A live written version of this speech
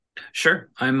Sure.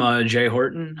 I'm Jay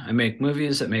Horton. I make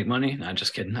movies that make money. Not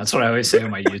just kidding. That's what I always say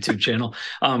on my YouTube channel.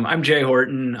 I'm Jay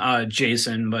Horton,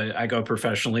 Jason, but I go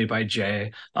professionally by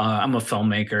Jay. I'm a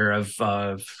filmmaker.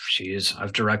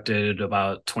 I've directed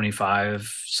about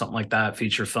 25, something like that,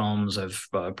 feature films. I've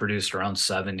produced around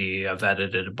 70. I've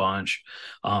edited a bunch.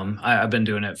 I've been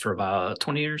doing it for about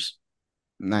 20 years.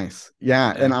 Nice.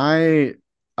 Yeah, and Yeah.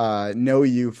 I know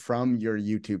you from your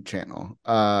YouTube channel.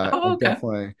 I Oh, okay.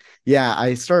 definitely. Yeah,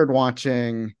 I started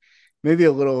watching maybe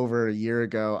a little over a year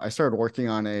ago. I started working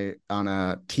on a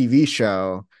TV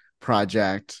show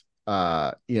project.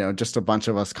 Just a bunch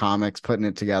of us comics putting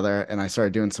it together, and I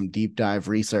started doing some deep dive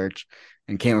research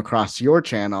and came across your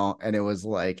channel, and it was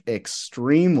like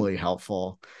extremely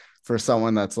helpful for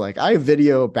someone that's like, I have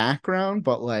video background,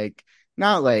 but like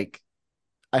not like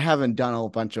I haven't done a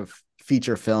bunch of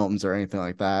feature films or anything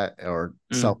like that, or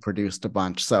Mm. self-produced a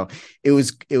bunch. So it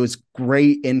was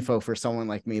great info for someone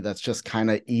like me that's just kind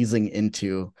of easing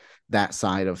into that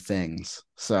side of things.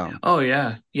 So Oh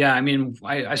yeah. Yeah. I mean,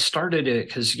 I started it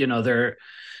because,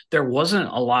 there wasn't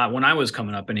a lot when I was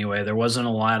coming up anyway. There wasn't a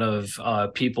lot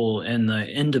of people in the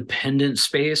independent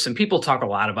space, and people talk a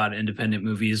lot about independent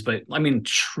movies, but I mean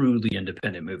truly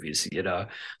independent movies.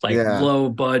 Like yeah. low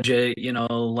budget,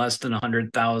 less than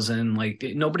 100,000. Like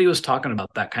nobody was talking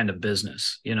about that kind of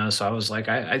business. So I was like,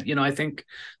 I think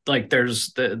like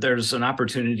there's an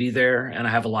opportunity there, and I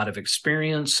have a lot of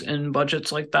experience in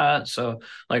budgets like that. So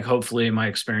like hopefully my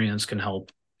experience can help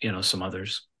some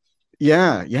others.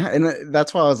 Yeah, yeah, and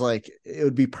that's why I was like, it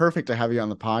would be perfect to have you on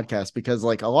the podcast because,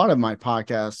 like, a lot of my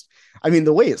podcast, I mean,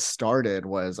 the way it started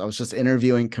was I was just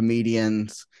interviewing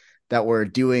comedians that were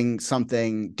doing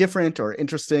something different or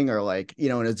interesting, or like,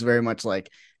 and it's very much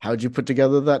like, how'd you put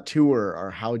together that tour,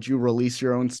 or how'd you release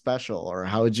your own special, or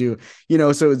how'd you,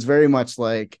 so it's very much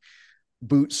like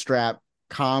bootstrap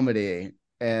comedy,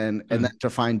 and then Mm.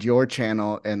 to find your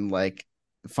channel and like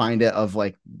find it of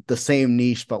like the same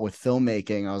niche but with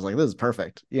filmmaking, I was like, this is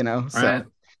perfect, so Right.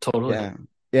 Totally. yeah.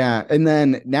 Yeah, and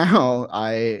then now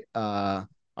I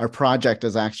our project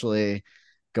is actually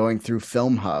going through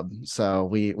Film Hub. So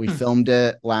we Hmm. filmed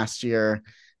it last year,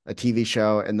 a TV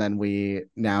show, and then we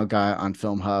now got on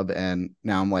Film Hub, and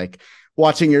now I'm like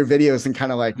watching your videos and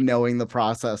kind of like knowing the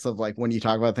process of like when you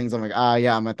talk about things, I'm like,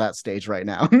 yeah, I'm at that stage right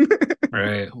now.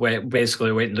 Right.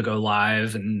 Basically waiting to go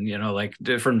live, and like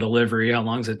different delivery, how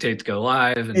long does it take to go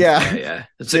live? And Yeah. yeah, yeah.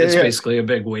 It's Yeah, it's yeah. basically a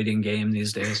big waiting game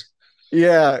these days.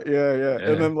 Yeah, yeah, yeah. And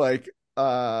Yeah. then like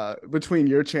between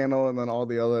your channel and then all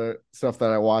the other stuff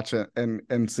that I watch,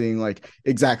 and seeing like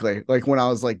exactly like when I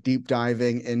was like deep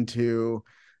diving into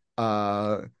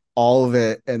uh all of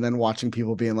it, and then watching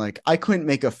people being like, I couldn't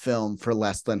make a film for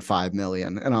less than 5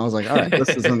 million. And I was like, all right, this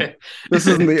isn't the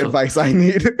To- advice I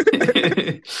need.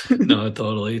 No,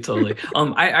 totally, totally.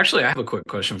 I have a quick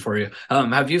question for you.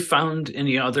 Have you found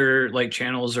any other like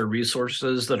channels or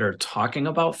resources that are talking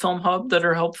about Film Hub that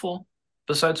are helpful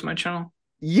besides my channel?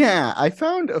 Yeah, I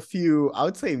found a few, I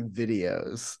would say,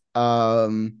 videos.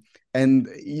 And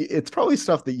it's probably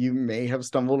stuff that you may have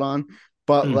stumbled on,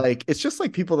 but Hmm. like it's just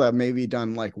like people that maybe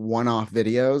done like one-off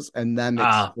videos and them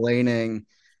Ah, explaining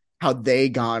how they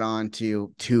got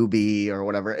onto Tubi or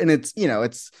whatever. And it's,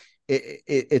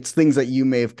 it's things that you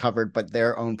may have covered, but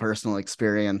their own personal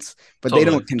experience, but they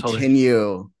totally, don't totally.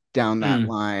 continue down that Hmm.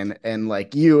 line. And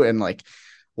like you, and like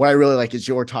what I really like is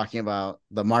you're talking about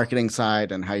the marketing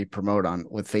side and how you promote on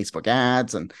with Facebook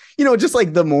ads, and just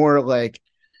like the more like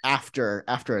after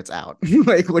it's out.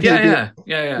 Like Yeah, yeah, yeah, what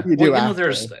yeah. do you Well, do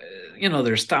after?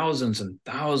 there's thousands and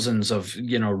thousands of,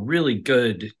 really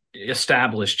good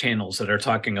established channels that are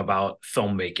talking about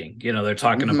filmmaking. They're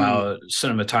talking Mm-hmm. about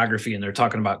cinematography, and they're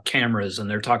talking about cameras, and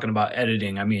they're talking about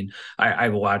editing. I mean,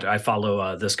 I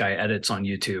follow this guy edits on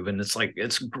YouTube, and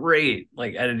it's great,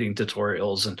 like editing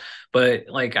tutorials. But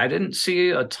like I didn't see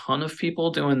a ton of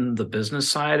people doing the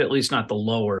business side, at least not the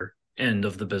lower end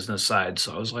of the business side.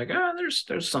 So I was like,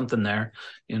 there's something there,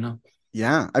 you know.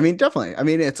 Yeah, I mean, definitely. I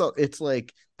mean, it's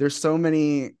like there's so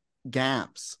many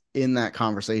gaps in that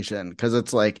conversation because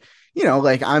it's like,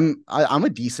 like I'm a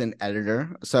decent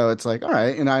editor, so it's like, all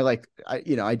right, and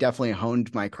I definitely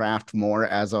honed my craft more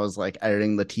as I was like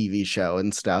editing the TV show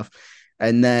and stuff.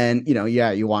 And then,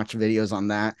 yeah, you watch videos on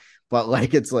that, but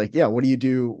like it's like, yeah, what do you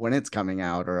do when it's coming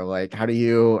out, or like how do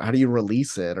you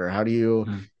release it, or how do you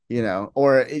Mm.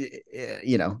 or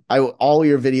I all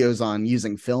your videos on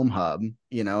using Film Hub, and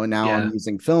now I'm Yeah.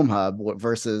 using Film Hub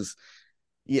versus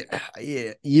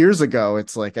yeah, years ago.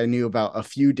 It's like I knew about a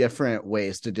few different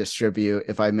ways to distribute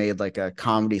if I made like a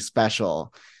comedy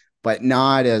special, but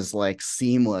not as like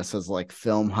seamless as like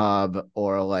Film Hub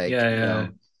or like Yeah, yeah.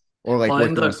 or like Well,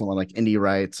 and working with the someone like Indie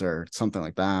Rights or something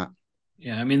like that.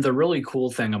 yeah, I mean, the really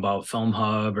cool thing about Film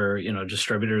Hub or,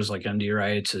 distributors like Indie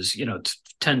Rights is,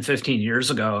 10, 15 years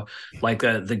ago, like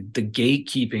the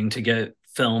gatekeeping to get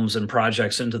films and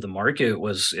projects into the market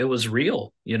was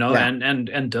real, Yeah,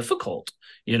 and difficult,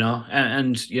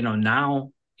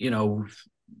 now,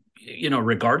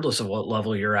 regardless of what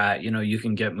level you're at, you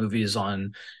can get movies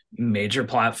on major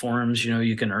platforms,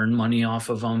 you can earn money off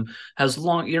of them as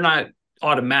long you're not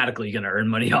automatically going to earn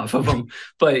money off of them,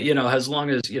 but as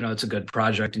long as it's a good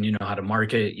project and you know how to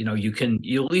market,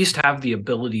 you at least have the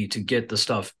ability to get the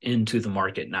stuff into the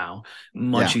market now yeah.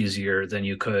 much easier than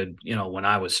you could, when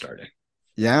I was starting.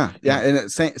 Yeah, you yeah, know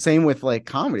and same with like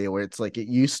comedy, where it's like it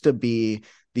used to be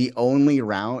the only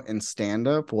route in stand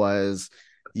up was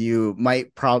you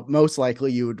might most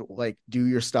likely you would like do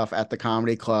your stuff at the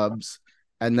comedy clubs,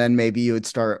 and then maybe you would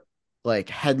start like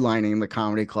headlining the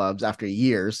comedy clubs after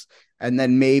years, and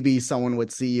then maybe someone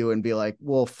would see you and be like,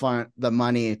 "We'll front the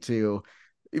money to,"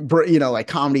 like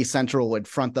Comedy Central would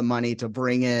front the money to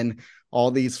bring in all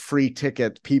these free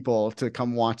ticket people to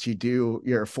come watch you do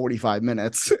your 45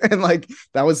 minutes. And like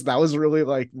that was really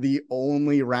like the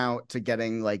only route to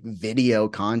getting like video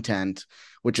content,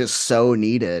 which is so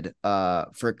needed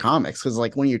for comics, because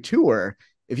like when you tour,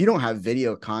 if you don't have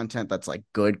video content that's like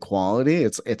good quality,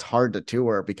 it's hard to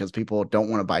tour because people don't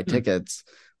want to buy Hmm. tickets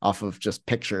off of just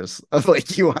pictures of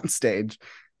like you on stage,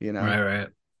 you know. Right, right.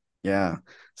 Yeah.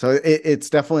 So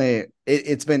it's definitely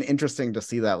it's been interesting to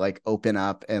see that like open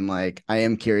up, and like I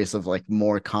am curious of like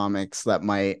more comics that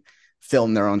might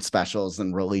film their own specials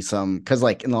and release them, because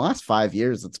like in the last 5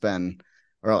 years it's been,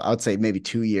 or I would say maybe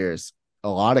 2 years, a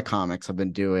lot of comics have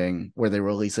been doing where they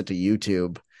release it to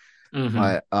YouTube. Hmm.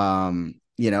 But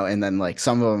and then like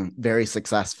some of them very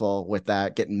successful with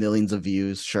that, getting millions of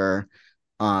views, sure.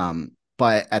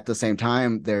 But at the same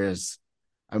time,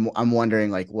 I'm wondering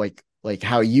like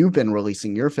how you've been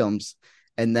releasing your films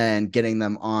and then getting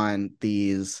them on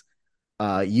these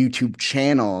YouTube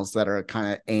channels that are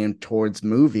kind of aimed towards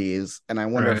movies. And I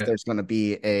wonder if Right. there's going to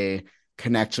be a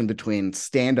connection between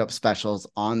stand-up specials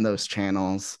on those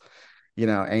channels,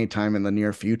 anytime in the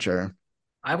near future.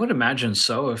 I would imagine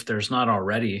so if there's not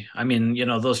already. I mean,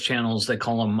 those channels, they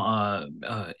call them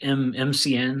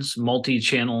MCNs,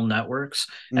 multi-channel networks.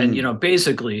 And, Mm,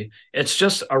 basically it's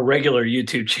just a regular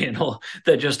YouTube channel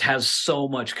that just has so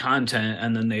much content.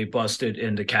 And then they bust it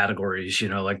into categories,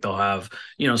 like they'll have,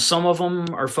 some of them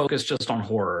are focused just on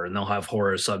horror and they'll have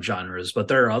horror subgenres, but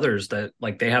there are others that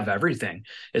like they have everything.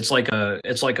 It's like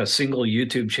a single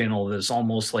YouTube channel that's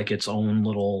almost like its own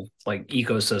little like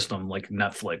ecosystem, like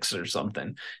Netflix or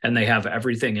something, and they have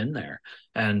everything in there.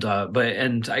 And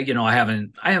I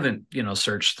haven't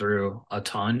searched through a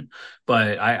ton,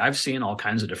 but I've seen all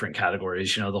kinds of different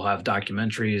categories. They'll have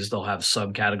documentaries, they'll have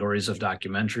subcategories of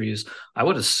documentaries. I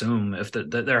would assume if that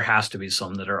there has to be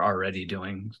some that are already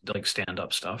doing like stand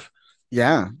up stuff.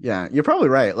 yeah, yeah, you're probably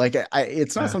right. Like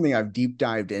it's not Yeah. something I've deep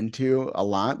dived into a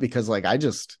lot, because like I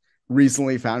just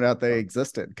recently found out they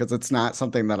existed, because it's not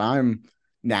something that I'm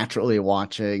naturally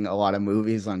watching a lot of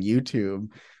movies on YouTube.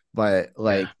 But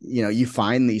like, Yeah. you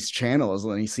find these channels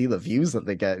and you see the views that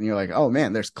they get, and you're like, oh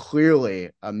man, there's clearly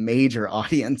a major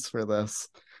audience for this.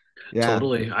 Yeah.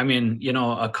 Totally. I mean,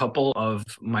 a couple of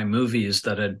my movies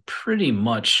that had pretty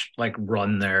much like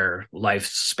run their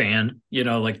lifespan,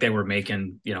 like they were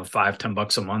making, $5,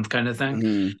 $10 a month kind of thing.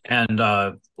 Mhm. And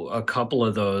a couple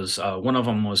of those, one of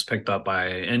them was picked up by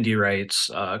Indie Rights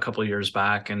a couple of years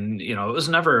back. And, it was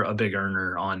never a big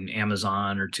earner on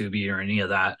Amazon or Tubi or any of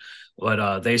that.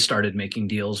 But they started making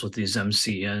deals with these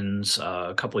MCNs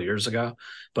a couple of years ago.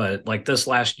 But like this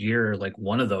last year, like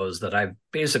one of those that I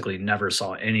basically never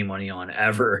saw any money on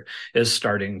ever is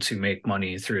starting to make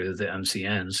money through the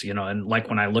MCNs, and like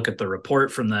when I look at the report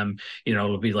from them,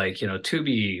 it'll be like,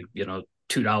 Tubi,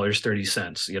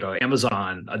 $2.30,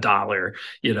 Amazon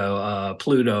 $1,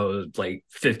 Pluto like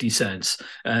 50 cents.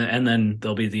 And then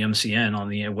there'll be the MCN on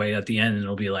the way at the end, and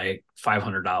it'll be like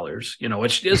 $500,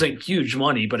 which isn't huge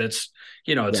money, but it's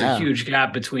a Yeah. huge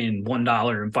gap between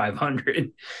 $1 and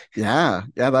 500. Yeah.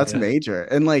 Yeah. That's Yeah. major.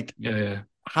 And like, Yeah. Yeah.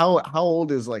 how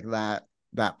old is like that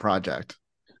project?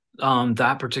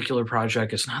 That particular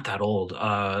project is not that old,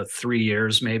 3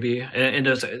 years maybe. And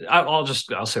I'll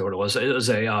say what it was. It was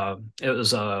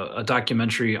a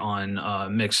documentary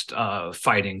on mixed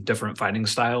fighting, different fighting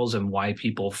styles and why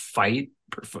people fight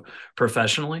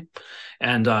professionally.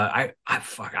 And I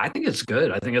think it's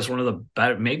good. I think it's one of the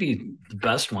better, maybe the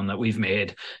best one that we've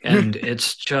made. And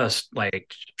it's just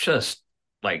like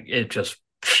it just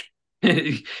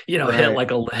hit Right.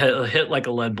 like a hit like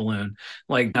a lead balloon.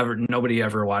 Like never, nobody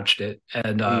ever watched it,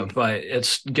 and Mm. but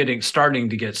it's starting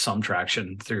to get some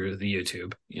traction through the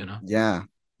YouTube. Yeah. Yeah,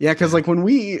 because Yeah. like when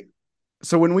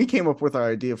we came up with our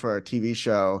idea for our TV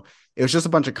show, it was just a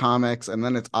bunch of comics, and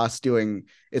then it's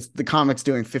the comics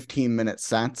doing 15-minute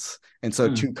sets. And so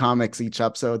Hmm. two comics each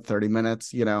episode, 30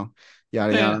 minutes, yada Yeah.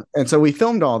 yada. And so we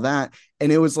filmed all that.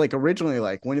 And it was like originally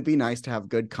like, wouldn't it be nice to have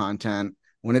good content?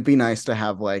 Wouldn't it be nice to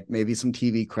have like maybe some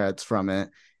TV credits from it?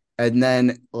 And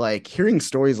then like hearing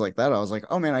stories like that, I was like,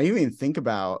 oh man, I didn't even think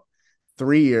about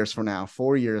 3 years from now,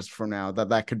 4 years from now,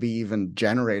 that could be even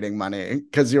generating money.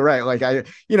 Because you're right, like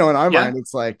in our Yeah. mind,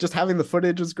 it's like just having the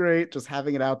footage is great, just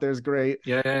having it out there is great.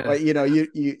 Yeah. Yeah. But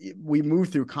we move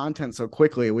through content so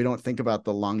quickly, we don't think about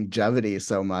the longevity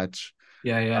so much.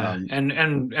 Yeah, yeah. Um,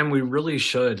 And we really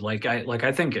should.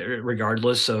 I think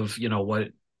regardless of, what,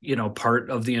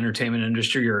 part of the entertainment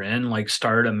industry you're in, like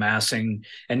start amassing.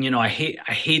 And I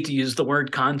hate to use the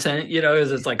word content,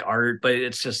 because it's like art, but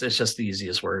it's just the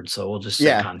easiest word. So we'll just say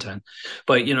yeah, content.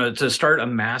 But to start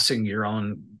amassing your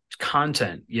own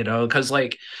content, because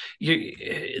like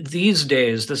these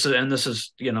days, this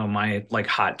is my like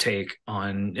hot take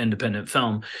on independent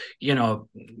film.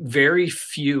 Very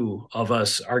few of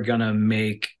us are going to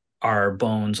make our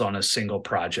bones on a single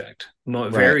project.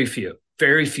 right. Very few.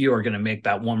 Very few are going to make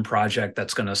that one project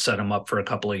that's going to set them up for a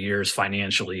couple of years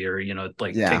financially, or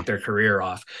like Yeah, take their career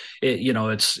off.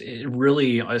 It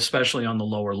really, especially on the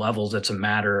lower levels, it's a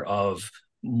matter of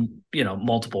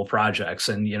multiple projects,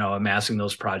 and amassing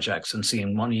those projects and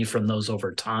seeing money from those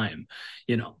over time.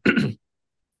 you know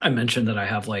I mentioned that I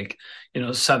have like,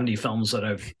 70 films that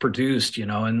I've produced,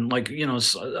 and like,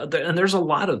 and there's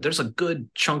a good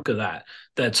chunk of that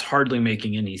that's hardly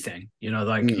making anything,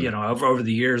 like, mm, over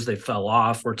the years they fell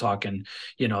off. We're talking,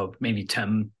 maybe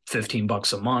 10,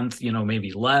 $15 a month,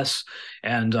 maybe less.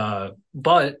 And,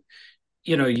 but,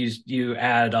 you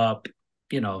add up,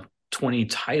 you know, 20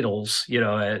 titles,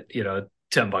 at,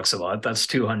 $10 a month, that's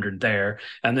 200 there.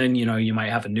 And then, you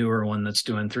might have a newer one that's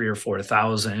doing 3 or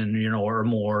 4,000, or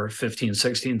more, 15,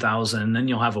 16,000. Then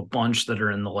you'll have a bunch that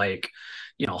are in the like,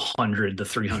 100 to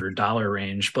 $300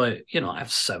 range. But, I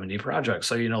have 70 projects.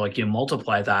 So, like you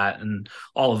multiply that, and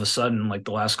all of a sudden, like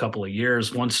the last couple of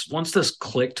years, once this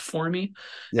clicked for me, and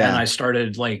yeah, I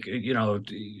started like,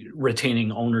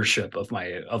 retaining ownership of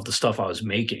the stuff I was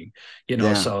making,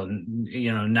 yeah. so,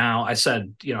 now I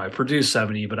said, I produced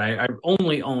 70, but I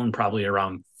only own probably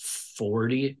around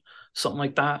 40, something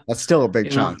like that. That's still a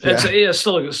big chunk. It's Yeah, yeah,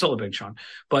 still a big chunk.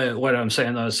 But what I'm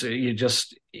saying though is you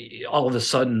just all of a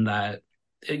sudden that,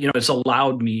 it's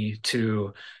allowed me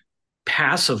to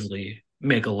passively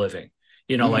make a living.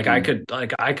 Like I mm, could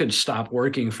like I could stop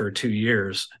working for 2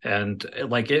 years, and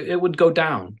like it would go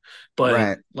down, but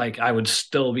right. like I would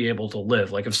still be able to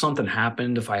live. Like if something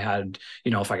happened, if I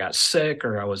got sick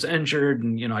or I was injured,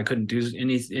 and I couldn't do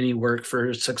any work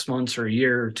for 6 months or a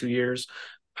year or 2 years,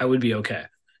 I would be okay.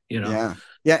 You know. Yeah.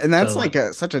 Yeah, and So that's like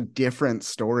like, such a different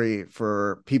story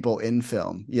for people in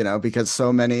film, because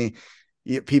so many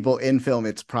people in film,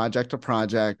 it's project to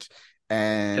project, yep.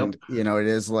 and it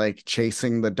is like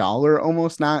chasing the dollar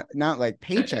almost, not like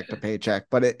paycheck to It, paycheck,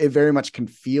 but it very much can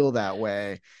feel that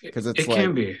way because it's it like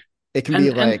can be. it can be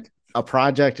And like a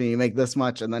project and you make this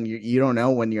much and then you don't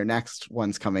know when your next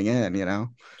one's coming in.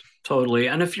 Totally.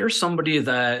 And if you're somebody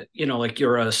that, like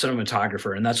you're a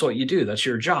cinematographer and that's what you do, that's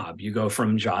your job. You go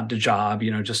from job to job,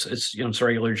 just it's a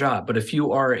regular job. But if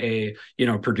you are a,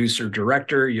 producer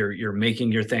director, you're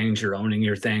making your things, you're owning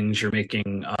your things, you're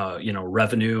making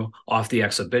revenue off the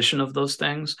exhibition of those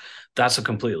things, that's a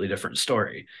completely different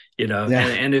story. Yeah.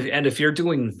 And if you're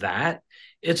doing that,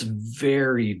 it's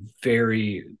very,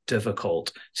 very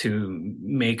difficult to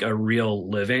make a real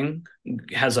living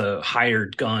has a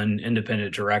hired gun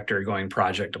independent director going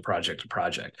project to project to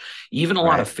project. Even a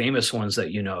lot Right. of famous ones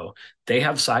that they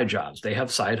have side jobs, they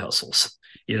have side hustles.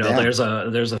 Yeah. There's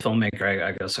a filmmaker,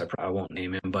 I guess I probably won't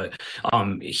name him, but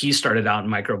he started out in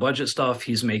micro budget stuff.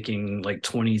 He's making like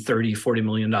 20, 30, $40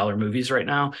 million movies right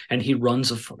now, and he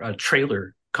runs a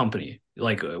trailer company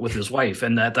like with his wife,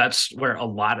 and that's where a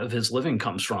lot of his living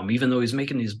comes from, even though he's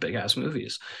making these big ass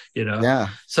movies. Yeah.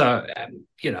 So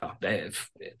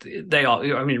they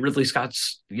all, I mean, Ridley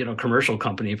Scott's, commercial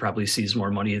company probably sees more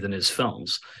money than his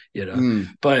films, Mm,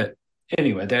 but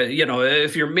anyway, that,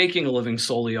 if you're making a living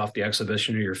solely off the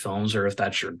exhibition of your films, or if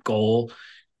that's your goal,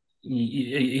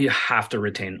 you have to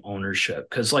retain ownership.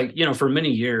 Because like, for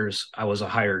many years I was a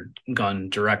hired gun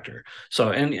director, so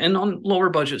and on lower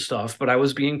budget stuff, but I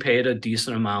was being paid a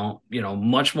decent amount,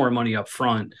 much more money up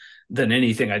front than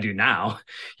anything I do now.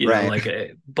 right.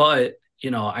 Like, but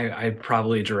I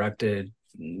probably directed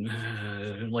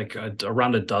like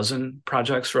around a dozen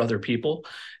projects for other people,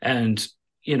 and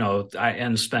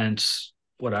I spent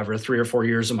whatever 3 or 4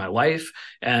 years of my life,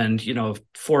 and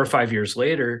 4 or 5 years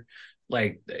later,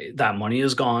 like that money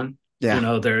is gone.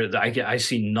 Yeah. I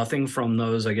see nothing from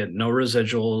those. I get no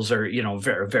residuals, or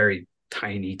very very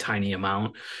tiny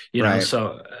amount. Right.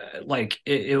 So like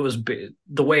it was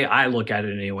the way I look at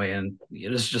it anyway, and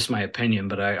it's just my opinion,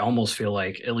 but I almost feel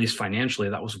like, at least financially,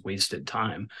 that was wasted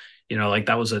time. Like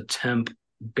that was a temp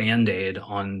band-aid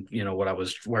on where I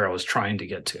was trying to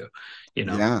get to. you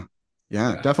know Yeah.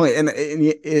 Yeah, yeah, definitely. And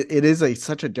it is a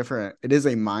such a different, it is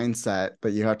a mindset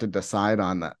that you have to decide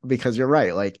on, that because you're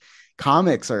right. Like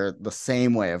comics are the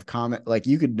same way of comic. Like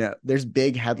you could know there's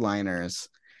big headliners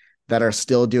that are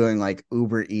still doing like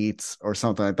Uber Eats or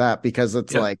something like that, because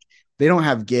it's yeah, like they don't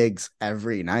have gigs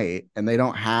every night, and they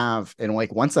don't have, and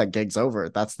like once that gig's over,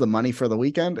 that's the money for the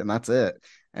weekend and that's it.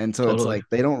 And so it's totally. like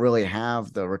they don't really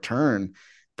have the return.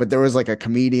 But there was like a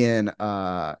comedian,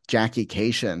 Jackie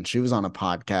Cation, she was on a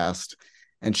podcast,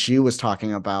 and she was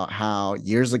talking about how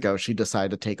years ago she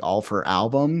decided to take all of her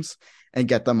albums and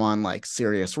get them on like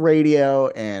Sirius Radio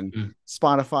and Mm.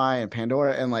 Spotify and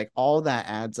Pandora, and like all that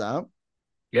adds up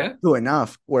Yeah, to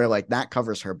enough where like that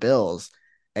covers her bills.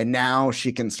 And now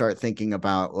she can start thinking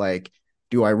about like,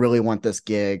 do I really want this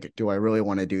gig? Do I really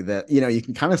want to do that? You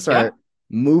can kind of yeah, start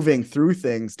moving through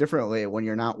things differently when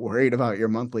you're not worried about your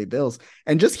monthly bills.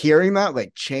 And just hearing that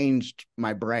like changed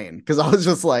my brain, because I was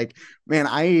just like, man,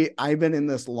 I've been in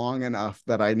this long enough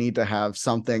that I need to have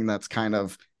something that's kind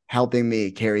of helping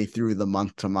me carry through the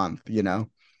month to month. yeah.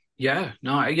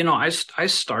 No, I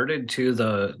started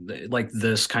to like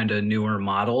this kind of newer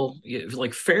model,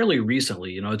 like fairly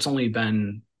recently. It's only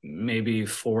been maybe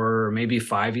 4, maybe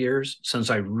 5 years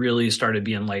since I really started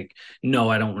being like,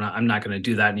 no, I'm not going to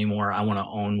do that anymore. I want to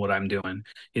own what I'm doing.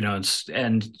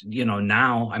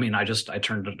 Now, I mean, I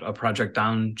turned a project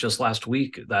down just last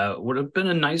week that would have been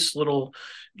a nice little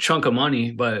chunk of money,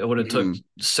 but it would have took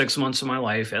Mm-hmm. 6 months of my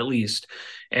life at least,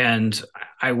 and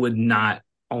I would not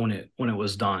own it when it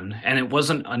was done. And it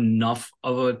wasn't enough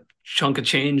of a chunk of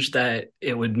change that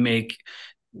it would make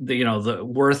the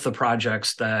worth the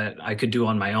projects that I could do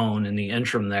on my own in the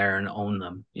interim there and own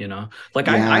them. Like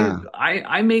Yeah.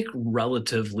 I make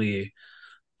relatively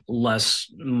less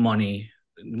money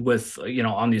with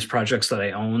on these projects that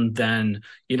I own than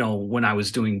when I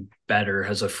was doing better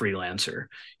as a freelancer.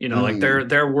 Like Mm-hmm.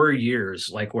 there were years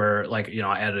like where like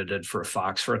I edited for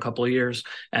Fox for a couple of years,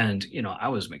 and I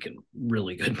was making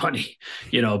really good money.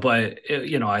 But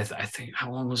I think,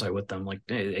 how long was I with them? Like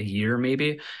a year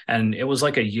maybe. And it was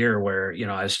like a year where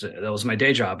that was my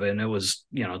day job, and it was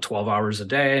 12 hours a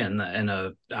day, and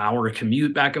a hour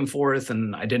commute back and forth,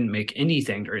 and I didn't make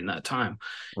anything during that time.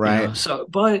 Right.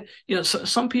 But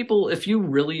some people, if you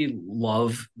really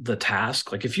love the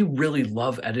task, like if you really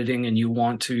love editing and you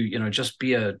want to just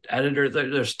be a editor,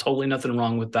 there's totally nothing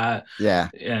wrong with that. Yeah.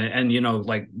 And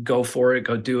like go for it,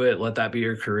 go do it, let that be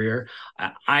your career.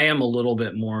 I am a little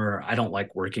bit more, I don't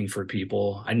like working for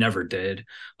people. I never did.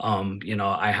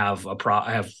 I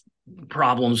have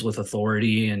problems with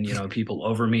authority and people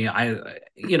over me.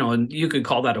 And you could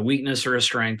call that a weakness or a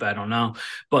strength, I don't know.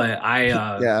 But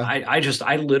Yeah.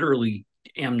 I literally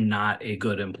am not a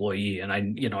good employee, and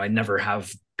I never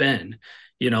have been.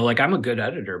 Like I'm a good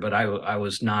editor, but I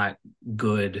was not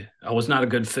good. I was not a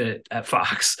good fit at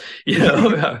Fox.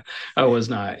 I was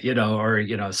not, or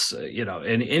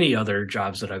in any other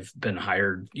jobs that I've been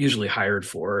usually hired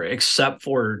for, except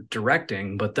for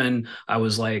directing. But then I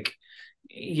was like,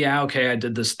 yeah, okay, I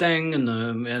did this thing,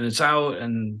 and it's out,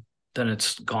 and then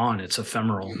it's gone. It's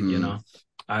ephemeral. Mhm.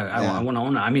 I Yeah, want to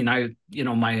own it. I mean,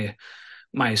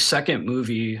 my second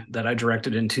movie that I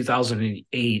directed in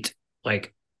 2008,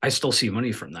 like I still see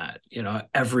money from that,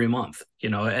 every month,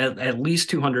 at least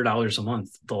 $200 a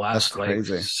month the that's last like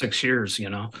crazy. 6 years.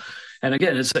 And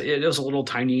again, it is a little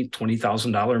tiny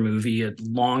 $20,000 movie. It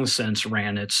long since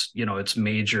ran its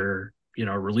major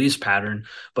release pattern,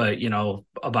 but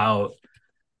about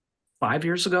 5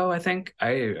 years ago, I think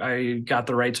I got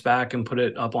the rights back and put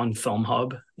it up on Film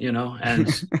Hub,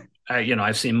 and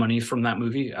I've seen money from that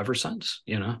movie ever since.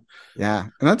 Yeah,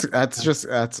 and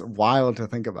that's wild to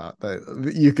think about,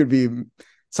 that you could be,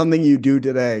 something you do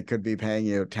today could be paying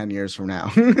you 10 years from now.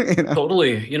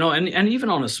 Totally, and even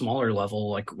on a smaller level,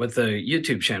 like with the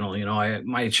YouTube channel,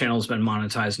 my channel's been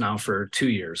monetized now for 2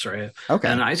 years, right? Okay.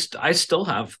 And I still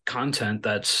have content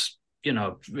that's,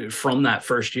 from that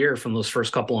first year, from those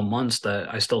first couple of months,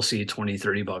 that I still see 20,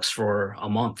 $30 for a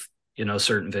month.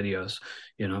 certain videos,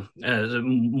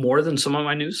 more than some of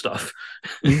my new stuff.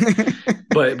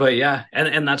 But yeah,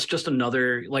 and that's just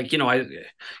another, like,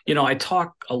 I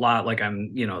talk a lot like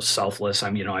I'm, selfless.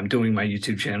 I'm doing my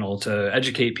YouTube channel to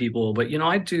educate people, but it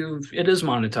is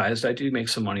monetized. I do make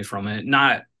some money from it.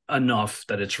 Not enough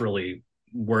that it's really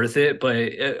worth it, but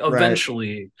Right.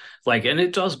 eventually, like, and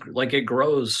it does, like, it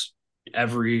grows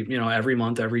every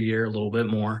month, every year, a little bit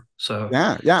more. So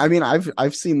Yeah, yeah. I mean,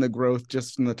 I've seen the growth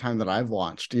just in the time that I've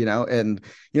watched, and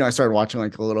I started watching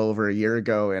like a little over a year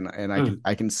ago, and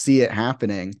I can see it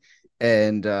happening,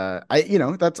 and I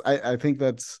think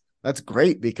that's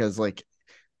great because like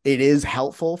it is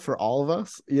helpful for all of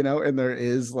us, and there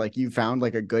is like you found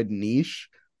like a good niche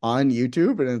on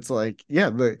YouTube, and it's like, yeah,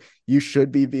 you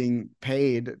should be being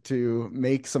paid to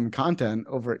make some content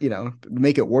over,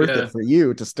 make it worth it yeah. for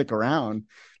you to stick around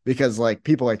because like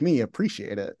people like me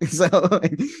appreciate it. So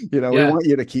like, we Yeah. want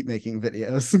you to keep making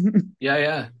videos. Yeah,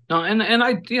 yeah. No, and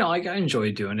I, like, I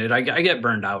enjoy doing it. I get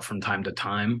burned out from time to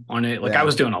time on it. Like, I Yeah.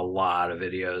 was doing a lot of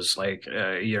videos like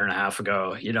a year and a half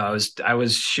ago. I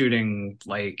was shooting,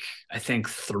 like, I think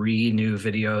 3 new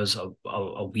videos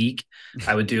a week.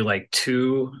 I would do like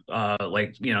two,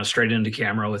 like, straight into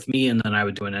camera with me, and then I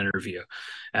would do an interview.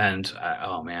 And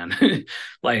oh man,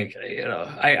 like,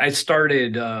 I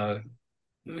started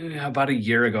about a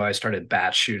year ago, I started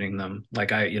batch shooting them.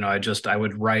 Like, I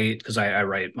would write, because I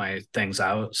write my things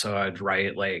out. So I'd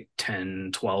write like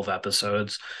 10, 12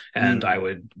 episodes, and I Mm.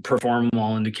 would perform them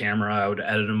all into camera. I would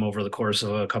edit them over the course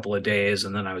of a couple of days,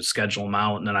 and then I would schedule them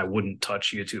out, and then I wouldn't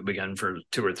touch YouTube again for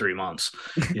 2 or 3 months,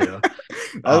 you know,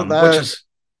 which That is,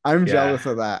 I'm yeah. jealous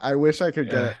of that. I wish I could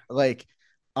Yeah. get like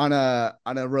on a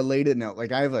related note,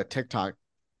 like I have a TikTok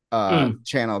Mm.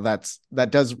 channel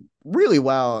that does really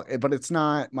well, but it's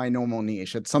not my normal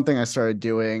niche. It's something I started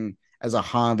doing as a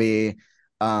hobby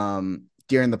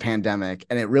during the pandemic,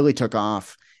 and it really took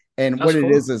off. And That's what it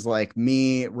cool. is like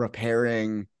me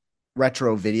repairing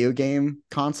retro video game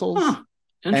consoles. Huh.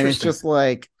 And it's Interesting. just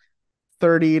like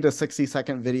 30 to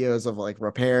 60-second videos of like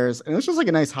repairs. And it's just like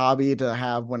a nice hobby to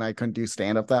have when I couldn't do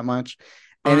stand up that much.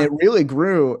 And it Uh, really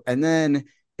grew. And then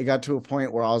it got to a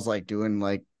point where I was like doing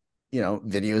like,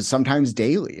 videos sometimes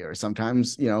daily or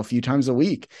sometimes, a few times a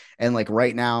week. And like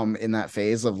right now I'm in that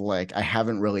phase of like, I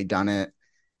haven't really done it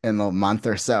in a month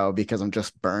or so because I'm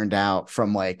just burned out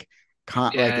from like,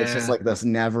 like it's just yeah. like this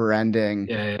never ending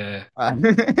Yeah. Yeah. uh,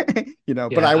 but Yeah.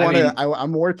 I I want to, mean,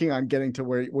 I'm working on getting to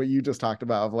where what you just talked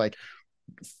about of like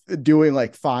doing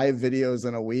like 5 videos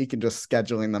in a week and just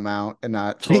scheduling them out and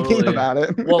not thinking totally. about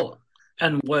it. Well,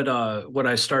 and what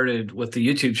I started with the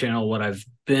YouTube channel, I've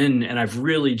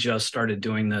really just started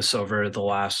doing this over the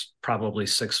last probably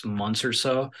 6 months or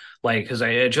so. Like, because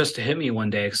it just hit me one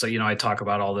day, because I talk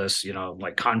about all this,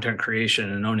 like content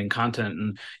creation and owning content,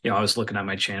 and I was looking at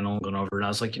my channel and going over, and I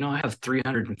was like, I have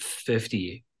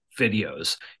 350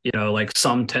 videos, like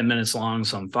some 10 minutes long,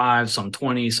 some 5, some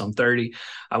 20, some 30.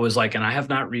 I was like, and I have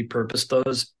not repurposed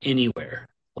those anywhere.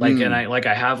 Like, and Mm,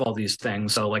 I have all these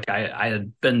things. So like, I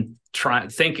had been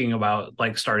thinking about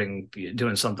like starting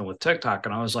doing something with TikTok,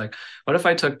 and I was like, what if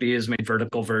I took these, made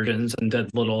vertical versions, and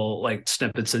did little like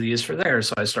snippets of these for there?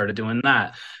 So I started doing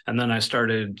that, and then I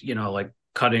started, like,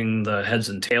 cutting the heads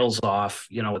and tails off,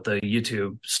 with the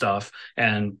YouTube stuff,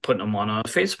 and putting them on a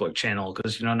Facebook channel,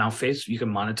 because now face you can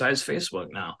monetize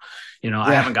Facebook now. I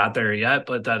yeah, haven't got there yet,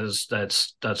 but that's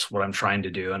what I'm trying to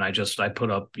do. And I put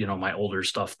up, my older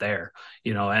stuff there,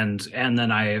 and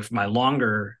then I have my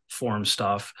longer form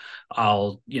stuff.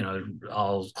 I'll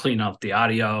clean up the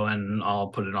audio, and I'll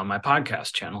put it on my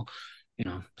podcast channel.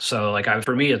 So like,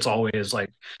 for me, it's always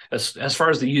like, as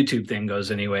far as the YouTube thing goes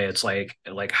anyway, it's like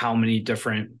how many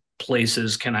different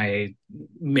places can I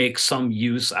make some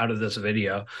use out of this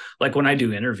video? Like, when I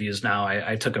do interviews now,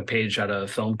 I took a page out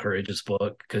of Film Courage's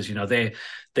book, because they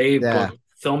yeah. book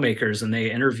filmmakers, and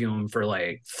they interview them for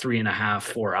like 3.5,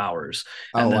 4 hours,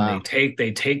 Oh and then they wow.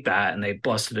 take that, and they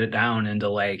busted it down into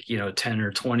like 10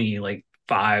 or 20, like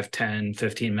 5, 10,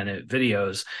 15 minute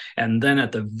videos. And then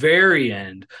at the very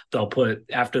end,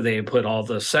 after they put all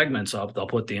the segments up, they'll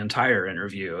put the entire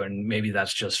interview, and maybe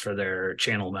that's just for their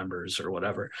channel members or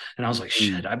whatever. And I was like,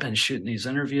 Mm, shit, I've been shooting these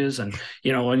interviews. And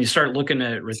when you start looking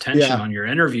at retention yeah, on your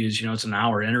interviews, it's an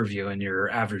hour interview, and your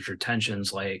average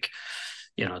retention's like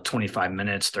 25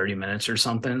 minutes, 30 minutes or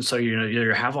something. So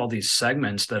you have all these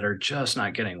segments that are just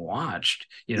not getting watched.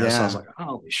 So I was yeah, like,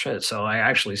 holy shit. So I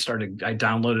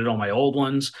downloaded all my old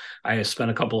ones. I spent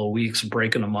a couple of weeks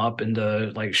breaking them up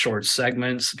into like short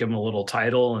segments, give them a little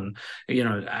title. And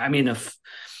I mean,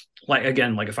 like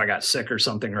again, like if I got sick or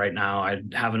something right now,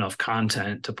 I'd have enough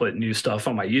content to put new stuff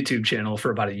on my YouTube channel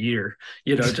for about a year,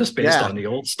 just based Yeah. on the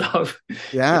old stuff.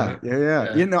 Yeah, yeah,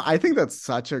 yeah. Yeah. I think that's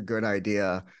such a good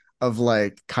idea of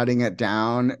like cutting it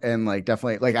down and like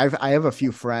definitely like I have a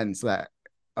few friends that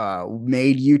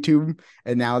made YouTube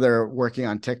and now they're working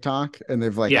on TikTok and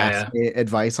they've like Yeah, asked yeah. me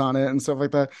advice on it and stuff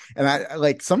like that. And I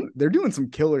like they're doing some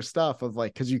killer stuff of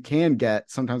like because you can get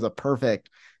sometimes a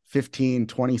perfect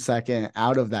 15-20 second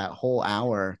out of that whole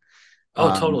hour. Oh,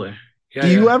 Um, totally. Yeah, do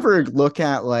you yeah. ever look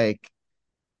at like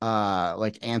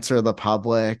Answer the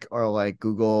Public or like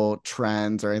Google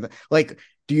Trends or anything? Like,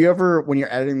 do you ever when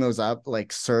you're editing those up,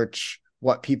 like search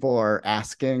what people are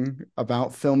asking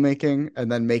about filmmaking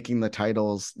and then making the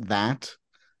titles that?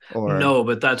 Or No,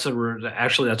 but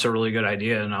actually that's a really good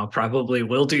idea, and I'll probably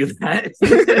will do that.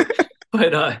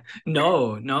 But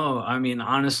no, no. I mean,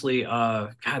 honestly,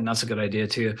 God, that's a good idea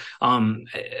too.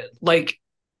 Like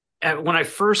when I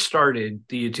first started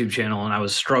the YouTube channel and I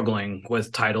was struggling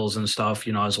with titles and stuff,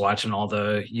 I was watching all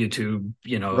the YouTube,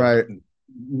 right.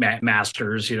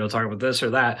 masters, talking about this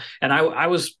or that, and I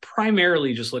was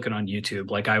primarily just looking on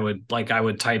YouTube. Like I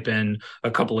would type in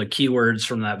a couple of keywords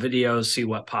from that video, see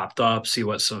what popped up, see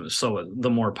what so the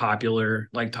more popular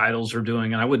like titles are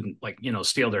doing, and I wouldn't like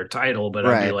steal their title, but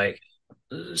I'd be Right. like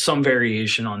some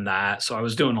variation on that. So I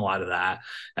was doing a lot of that.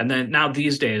 And then now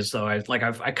these days though, I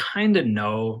kind of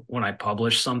know when I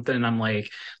publish something, I'm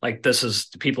like this is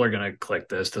people are gonna click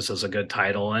this. This is a good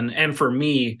title. And for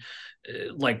me,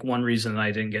 like one reason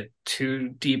I didn't get too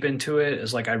deep into it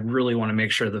is like I really want to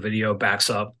make sure the video backs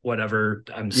up whatever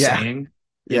I'm Yeah. saying,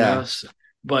 you Yeah. know.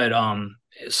 But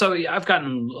so yeah, I've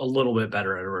gotten a little bit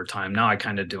better at it over time. Now I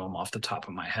kind of do them off the top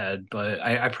of my head, but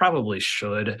I probably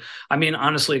should. I mean,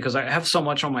 honestly, because I have so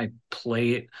much on my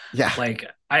plate, Yeah. I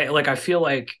feel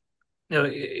like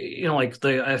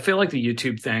I feel like the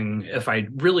YouTube thing, if I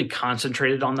really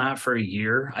concentrated on that for a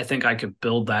year, I think I could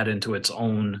build that into its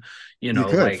own, You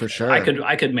could like for sure.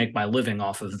 I could make my living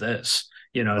off of this,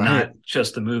 Right. not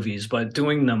just the movies, but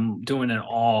doing it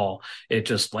all, it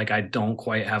just like I don't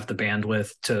quite have the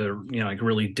bandwidth to, like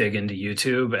really dig into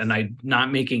YouTube, and I not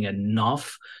making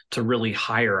enough to really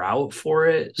hire out for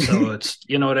it. So it's,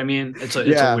 you know what I mean? Yeah. It's a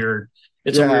Yeah. weird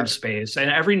space,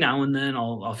 and every now and then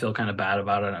I'll feel kind of bad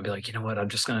about it. I'll be like, you know what, I'm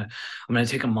gonna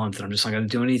take a month and I'm just not gonna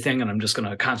do anything, and I'm just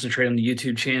gonna concentrate on the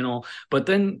YouTube channel. But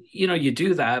then you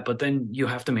do that, but then you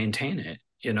have to maintain it.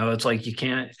 It's like you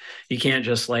can't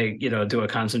just like do a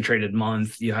concentrated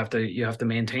month. You have to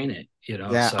maintain it.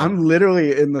 Yeah, So I'm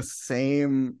literally in the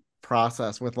same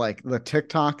process with like the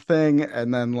TikTok thing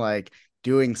and then like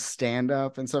doing stand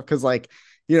up and stuff because like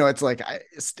it's like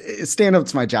stand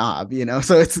up's my job,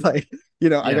 so it's like I yeah,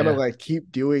 gotta yeah, like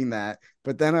keep doing that.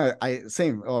 But then I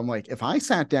same I'm like if I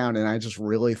sat down and I just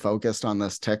really focused on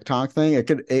this TikTok thing,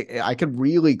 I could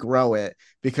really grow it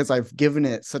because I've given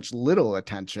it such little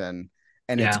attention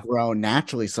and it's yeah. grown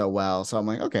naturally so well. So I'm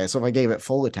like, okay, so if I gave it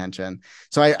full attention,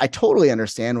 so I totally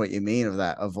understand what you mean of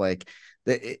that, of like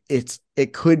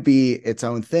it could be its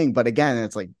own thing. But again,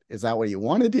 it's like, is that what you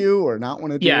want to do or not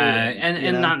want to do? Yeah, Or,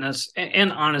 and not necessarily,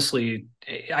 and honestly,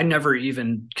 I never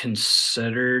even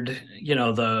considered,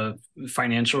 the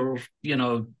financial,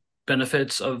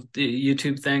 benefits of the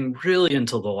YouTube thing really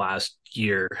until the last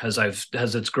year as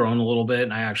it's grown a little bit,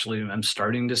 and I actually am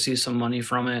starting to see some money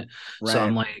from it. So right.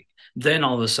 I'm like, then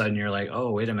all of a sudden you're like,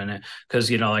 oh, wait a minute,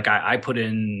 because like I put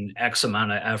in X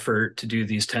amount of effort to do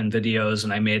these 10 videos,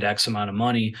 and I made X amount of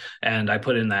money, and I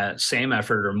put in that same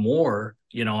effort or more,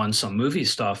 on some movie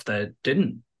stuff that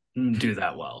didn't do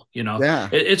that well. Yeah.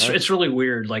 It's really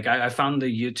weird. Like I found the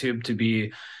YouTube to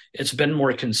be, it's been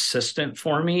more consistent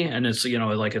for me, and it's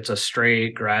like it's a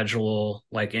straight gradual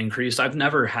like increase. I've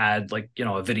never had like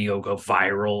a video go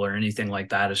viral or anything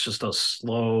like that. It's just a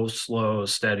slow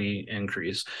steady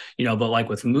increase. But like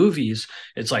with movies,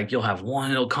 it's like you'll have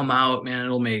one, it'll come out, man,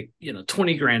 it'll make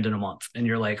 20 grand in a month, and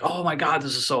you're like, oh my god,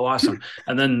 this is so awesome.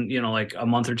 And then like a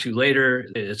month or two later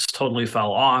it's totally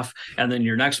fell off, and then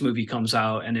your next movie comes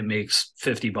out and it makes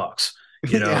 $50.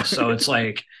 Yeah. So it's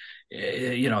like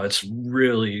it's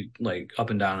really like up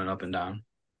and down and up and down.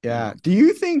 Yeah. Do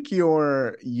you think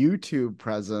your YouTube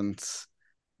presence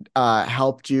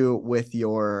helped you with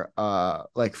your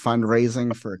like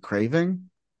fundraising for Craving?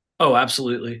 Oh,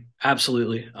 absolutely.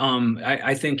 Absolutely.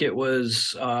 I think it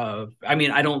was, I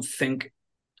mean, I don't think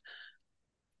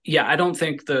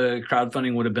the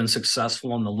crowdfunding would have been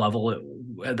successful on the level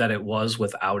that it was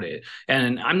without it.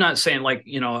 And I'm not saying like,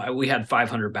 we had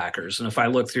 500 backers. And if I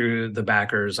look through the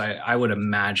backers, I would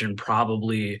imagine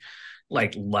probably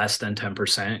like less than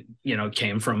 10%,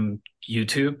 came from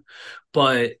YouTube.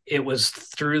 But it was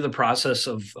through the process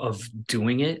of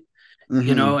doing it, Hmm.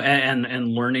 and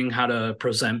learning how to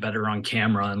present better on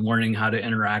camera and learning how to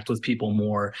interact with people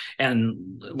more.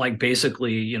 And like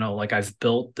basically, like I've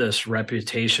built this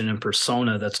reputation and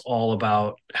persona that's all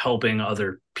about helping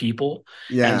other people.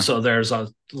 And Yeah. so there's a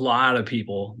lot of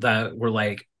people that were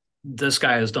like, this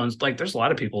guy has done, like, there's a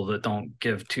lot of people that don't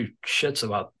give two shits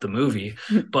about the movie,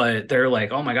 but they're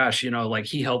like, oh my gosh, like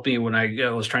he helped me when I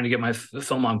was trying to get my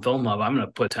film on Film Hub. I'm going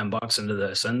to put $10 into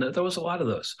this. And there was a lot of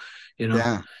those, you know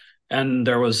Yeah. and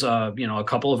there was a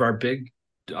couple of our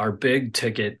big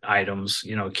ticket items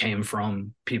came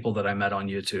from people that I met on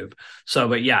YouTube. So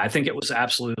but yeah, I think it was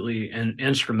absolutely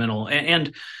instrumental.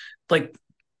 And like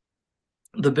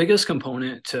the biggest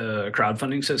component to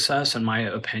crowdfunding success, in my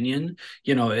opinion,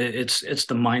 it's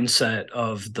the mindset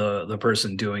of the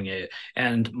person doing it.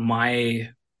 And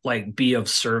my like be of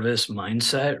service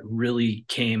mindset really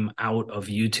came out of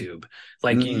YouTube.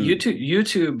 Like Mm.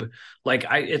 YouTube, like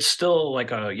it's still like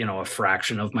a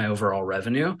fraction of my overall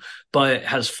revenue, but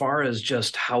as far as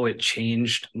just how it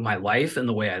changed my life and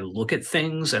the way I look at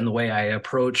things and the way I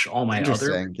approach all my other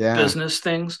Interesting. Yeah. business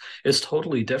things is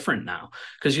totally different now.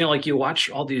 Because like you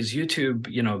watch all these YouTube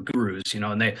gurus,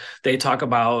 and they talk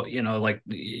about like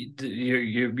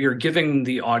you're giving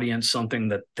the audience something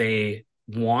that they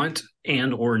want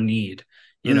and or need,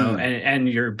 Mm. and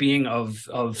you're being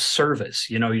of service.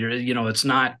 It's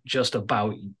not just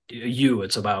about you,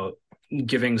 it's about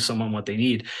giving someone what they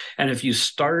need. And if you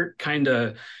start kind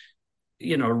of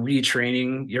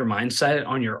retraining your mindset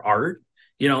on your art,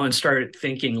 and start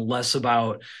thinking less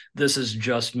about this is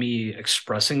just me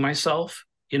expressing myself.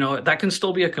 That can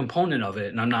still be a component of it.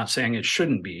 And I'm not saying it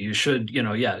shouldn't be. You should,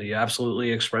 yeah, you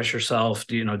absolutely express yourself,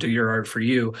 do your art for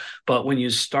you. But when you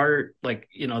start like,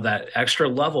 that extra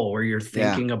level where you're Yeah.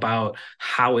 thinking about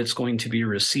how it's going to be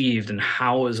received and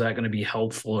how is that going to be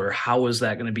helpful or how is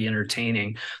that going to be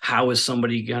entertaining? How is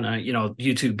somebody gonna,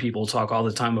 YouTube people talk all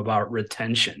the time about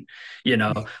retention,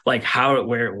 like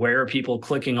where are people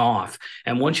clicking off.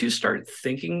 And once you start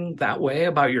thinking that way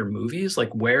about your movies,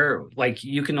 like where, like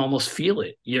you can almost feel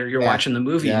it. You're Yeah. watching the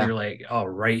movie and Yeah. you're like, oh,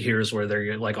 right here is where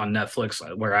they're like on Netflix,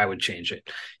 where I would change it,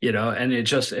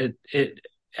 and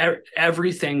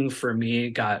everything for me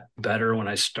got better when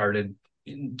I started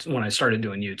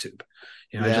doing YouTube.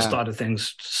 I just Yeah. thought of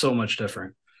things so much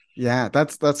different. Yeah,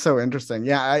 that's so interesting.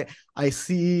 Yeah, I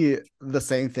see the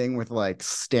same thing with like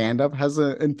stand up has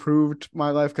improved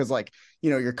my life because like,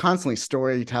 you're constantly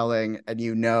storytelling and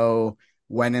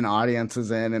when an audience is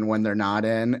in and when they're not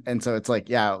in. And so it's like,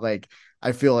 yeah, like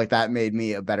I feel like that made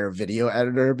me a better video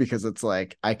editor because it's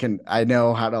like I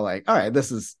know how to like, all right,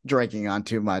 this is dragging on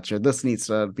too much or this needs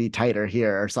to be tighter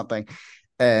here or something.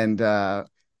 And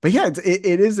but yeah,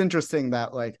 it is interesting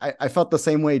that like I felt the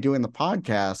same way doing the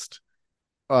podcast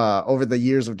over the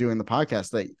years of doing the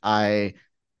podcast that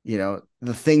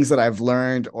the things that I've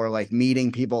learned or like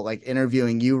meeting people, like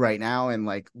interviewing you right now, and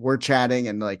like we're chatting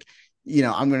and like,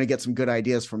 I'm going to get some good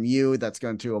ideas from you that's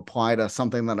going to apply to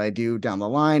something that I do down the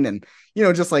line. And,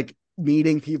 just like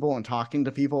meeting people and talking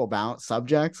to people about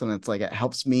subjects. And it's like, it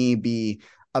helps me be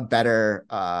a better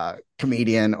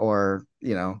comedian or,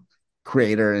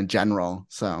 creator in general.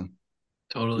 So,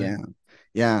 Totally. yeah.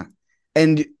 Yeah.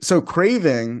 And so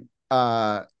Craving,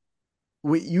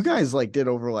 you guys like did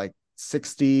over like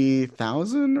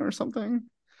 60,000 or something?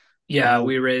 Yeah, Oh,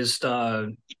 we raised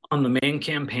on the main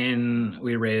campaign,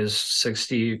 we raised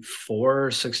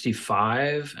 64,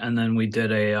 65, and then we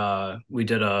did a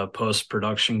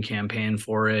post-production campaign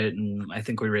for it, and I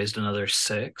think we raised another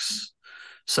six.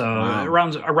 So wow.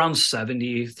 around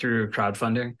 70 through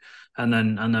crowdfunding. And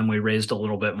then we raised a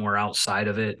little bit more outside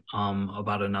of it,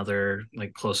 about another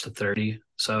like close to 30.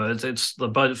 So it's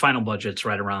the final budget's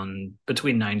right around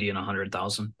between 90 and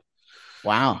 100,000.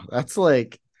 Wow.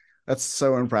 That's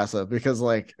so impressive because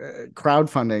like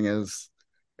crowdfunding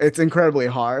it's incredibly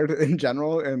hard in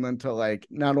general. And then to like,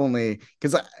 not only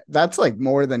because that's like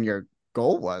more than your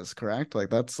goal was, correct? Like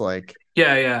that's like,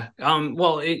 Yeah, yeah.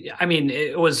 Well, I mean,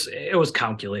 it was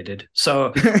calculated.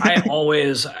 So I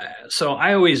always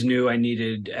knew I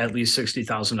needed at least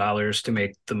 $60,000 to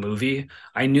make the movie.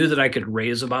 I knew that I could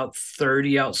raise about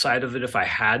 30 outside of it if I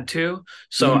had to.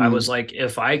 So I was mhm, like,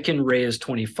 if I can raise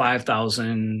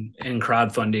 25,000 in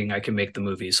crowdfunding, I can make the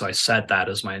movie. So I set that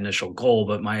as my initial goal,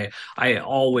 but I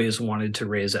always wanted to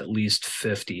raise at least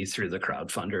 50 through the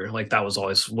crowdfunder. Like that was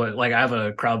always what, like I have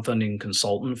a crowdfunding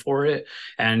consultant for it,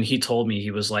 and he told me,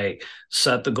 he was like,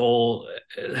 set the goal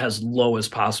as low as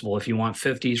possible. If you want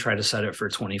 50, try to set it for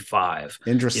 25,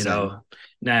 you interesting. know?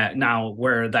 Now,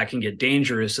 where that can get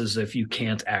dangerous is if you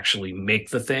can't actually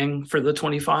make the thing for the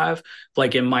 25.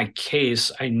 Like in my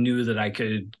case, I knew that I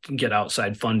could get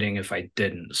outside funding if I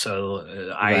didn't. So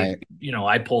Right.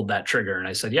 I pulled that trigger and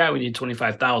I said, yeah, we need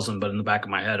 25,000. But in the back of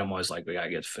my head, I'm always like, we got to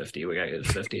get 50, we got to get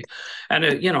 50. And,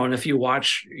 and if you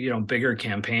watch, bigger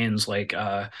campaigns like,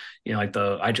 I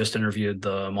just interviewed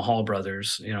the Mahal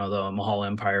brothers, the Mahal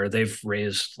Empire, they've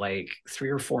raised like 3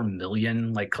 or 4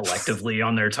 million, like collectively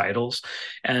on their titles.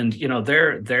 And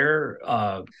their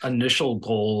initial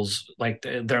goals, like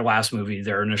their last movie,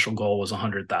 their initial goal was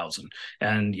 100,000,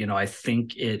 and I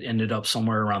think it ended up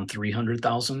somewhere around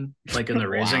 300,000, like in the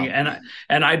raising. Wow.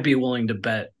 And I'd be willing to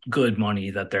bet good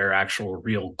money that their actual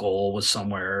real goal was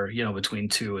somewhere between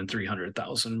 2 and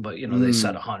 300,000, but they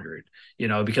said Mm,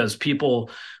 100, because people,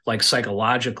 like,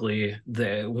 psychologically,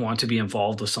 they want to be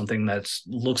involved with something that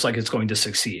looks like it's going to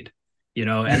succeed.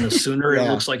 And the sooner it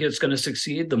yeah. looks like it's going to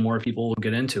succeed, the more people will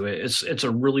get into it. It's a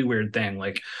really weird thing.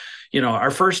 Like,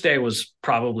 our first day was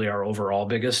probably our overall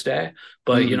biggest day,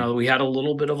 but Mm, we had a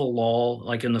little bit of a lull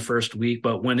like in the first week.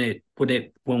 But when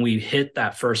we hit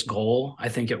that first goal, I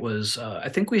think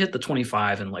we hit the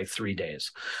 25 in like 3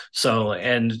 days. So,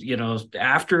 and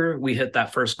after we hit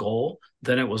that first goal,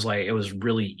 then it was like it was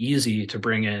really easy to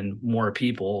bring in more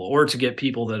people or to get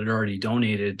people that had already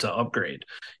donated to upgrade.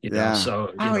 yeah.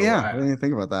 So, Oh yeah. I didn't even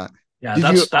think about that. yeah,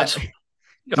 Did you that's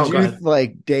did oh, go you ahead.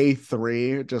 like day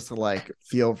three just like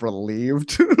feel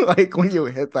relieved like when you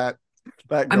hit that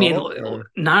I mean, goal? Or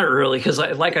not really, because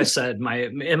like I said, my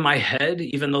in my head,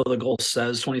 even though the goal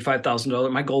says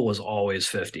 $25,000, my goal was always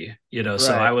 50.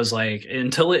 So I right. was like,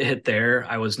 until it hit there,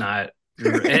 I was not.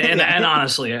 Yeah. And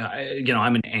honestly,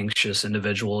 I'm an anxious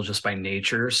individual just by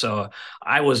nature, so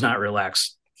I was not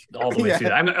relaxed all the way through.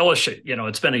 Yeah. Oh shit,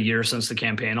 it's been a year since the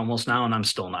campaign almost now, and I'm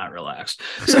still not relaxed.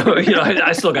 So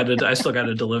I still got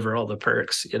to deliver all the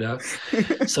perks.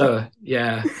 So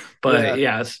yeah, but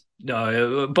Yeah. yeah,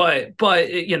 no, but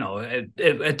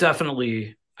it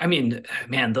definitely. I mean,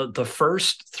 man, the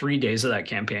first 3 days of that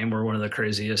campaign were one of the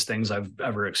craziest things I've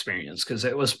ever experienced because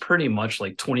it was pretty much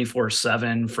like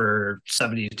 24/7 for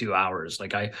 72 hours.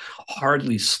 Like I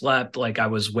hardly slept. Like I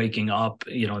was waking up,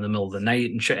 in the middle of the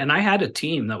night and I had a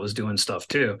team that was doing stuff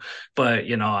too. But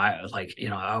I like,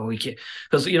 we can't,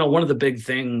 because one of the big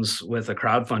things with a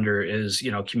crowdfunder is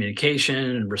communication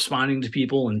and responding to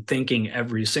people and thanking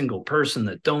every single person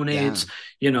that Yeah. donates.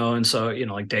 And so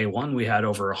like day one we had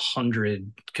over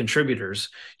 100 contributors.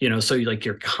 So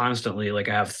you're constantly, like,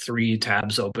 I have 3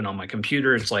 tabs open on my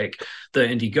computer. It's like the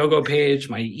Indiegogo page,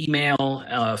 my email,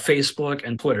 Facebook,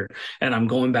 and Twitter, and I'm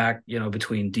going back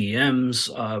between DMs,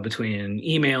 between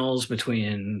emails,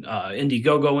 between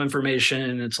Indiegogo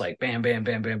information. It's like bam, bam,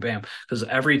 bam, bam, bam, because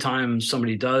every time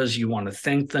somebody does, you want to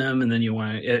thank them, and then you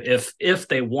want to, if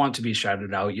they want to be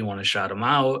shouted out, you want to shout them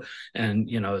out. And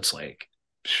it's like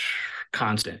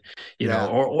constant, Yeah.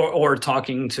 or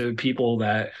talking to people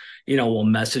that will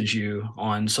message you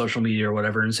on social media or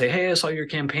whatever and say, hey, I saw your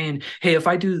campaign, hey, if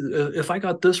I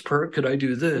got this perk, could I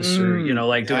do this? Or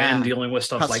like doing and Yeah. dealing with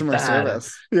stuff like Customer that.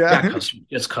 service. Yeah, Yeah. custom.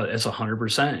 It's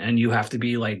 100%, and you have to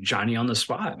be like Johnny on the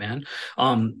spot, man.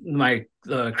 My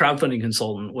crowdfunding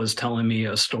consultant was telling me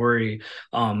a story.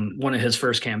 One of his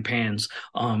first campaigns,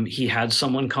 he had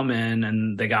someone come in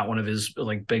and they got one of his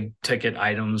like big ticket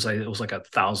items. It was like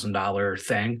 $1,000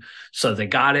 thing. So they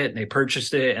got it, and they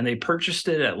purchased it, and they purchased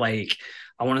it at like,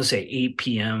 I want to say 8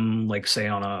 p.m., like say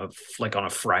on a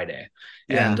Friday.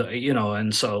 And Yeah.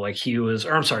 and so like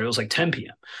or I'm sorry, it was like 10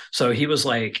 p.m. So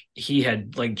he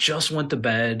had like just went to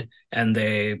bed and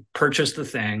they purchased the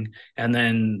thing. And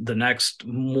then the next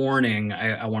morning,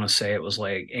 I want to say it was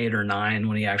like 8 or 9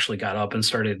 when he actually got up and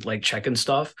started like checking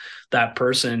stuff. That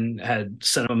person had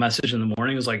sent him a message in the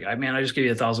morning. It was like, man, I just gave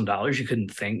you $1,000. You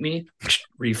couldn't thank me.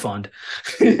 Refund.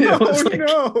 It Oh was like,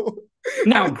 no.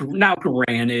 now,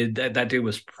 granted, that dude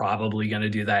was probably going to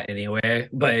do that anyway,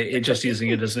 but it just using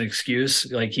it as an excuse,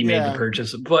 like he made the Yeah.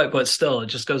 purchase. But still, it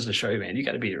just goes to show you, man, you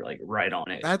got to be like right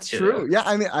on it. That's true. Yeah,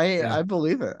 I mean, Yeah. I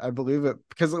believe it. I believe it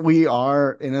because we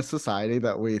are in a society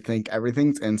that we think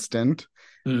everything's instant,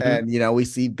 Hmm. and we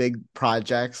see big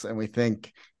projects and we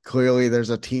think clearly there's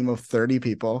a team of 30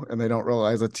 people, and they don't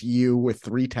realize it's you with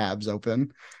 3 tabs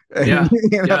open, and Yeah.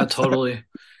 Yeah. Totally.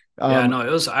 Yeah, um, no,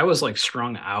 I was like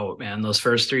strung out, man. Those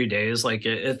first 3 days, like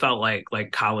it felt like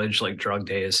college, like drug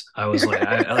days. I was like,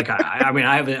 I mean,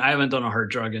 I haven't done a hard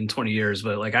drug in 20 years,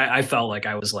 but like I felt like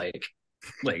I was like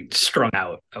strung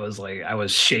out. I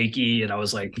was shaky, and I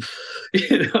was like,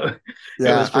 it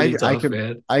yeah, was pretty tough,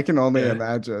 man. I can only Yeah.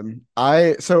 imagine.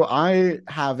 I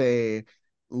have a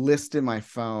list in my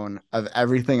phone of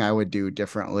everything I would do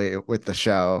differently with the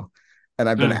show. and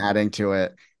I've been Uh, adding to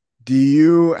it. Do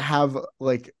you have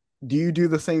like do you do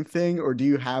the same thing, or do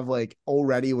you have like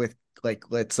already with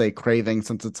like, let's say, Craving,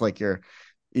 since it's like your,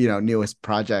 newest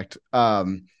project?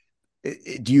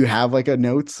 Do you have like a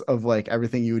notes of like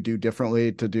everything you would do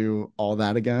differently to do all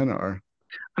that again, or?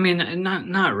 I mean,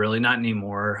 not really, not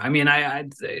anymore. I mean, I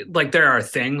like there are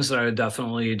things that I would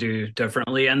definitely do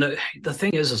differently, and the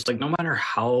thing is like no matter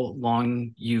how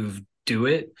long you've do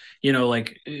it,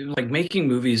 like making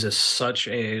movies is such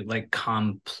a like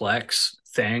complex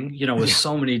thing, with Yeah.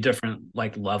 so many different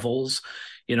like levels,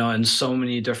 and so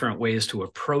many different ways to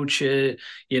approach it.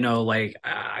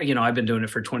 I've been doing it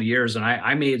for 20 years, and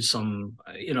I made some,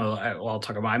 I'll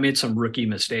talk about, I made some rookie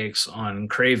mistakes on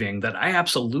Craving that I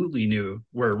absolutely knew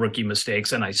were rookie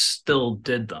mistakes, and I still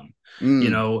did them.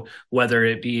 Mm, Whether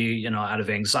it be, out of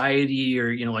anxiety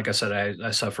or, like I said,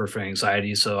 I suffer from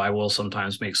anxiety. So I will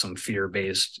sometimes make some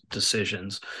fear-based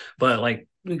decisions. But like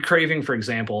Craving, for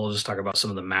example, I'll just talk about some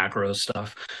of the macro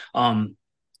stuff. Um,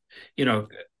 you know,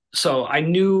 so I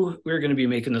knew we were going to be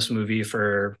making this movie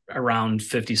for around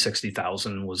 50,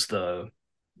 60,000 was the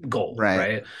goal, right.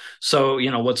 right? So,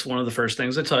 what's one of the first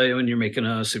things I tell you when you're making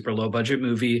a super low budget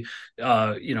movie?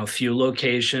 Few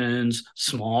locations,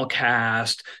 small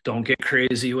cast, don't get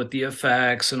crazy with the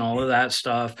effects and all of that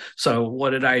stuff. So,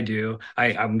 what did I do?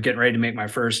 I'm getting ready to make my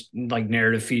first like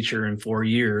narrative feature in 4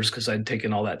 years because I'd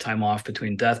taken all that time off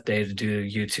between Death Day to do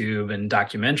YouTube and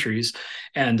documentaries.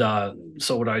 And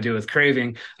so, what do I do with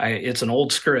Craving? It's an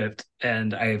old script,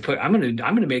 and I'm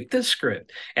gonna make this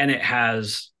script, and it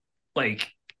has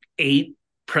like eight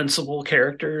principal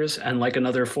characters and like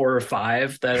another four or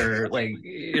five that are like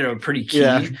pretty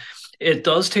Yeah. key. It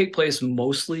does take place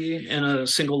mostly in a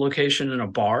single location in a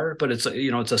bar, but it's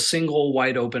a single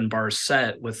wide open bar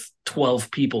set with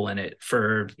 12 people in it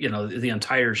for the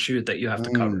entire shoot that you have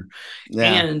to cover, Mm,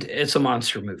 yeah. and it's a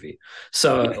monster movie.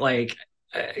 So like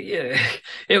yeah,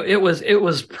 it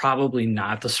was probably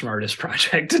not the smartest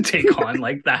project to take on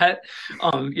like that.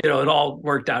 It all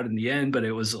worked out in the end, but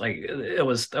it was like that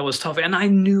was tough, and I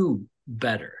knew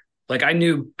better. Like I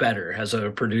knew better as a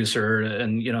producer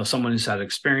and someone who's had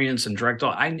experience and direct.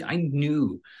 I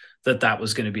knew that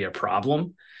was going to be a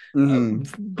problem. Hmm.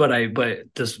 Like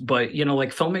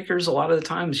filmmakers, a lot of the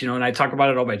times, and I talk about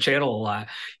it on my channel a lot.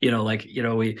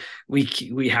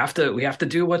 We have to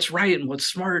do what's right and what's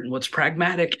smart and what's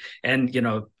pragmatic, and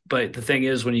but the thing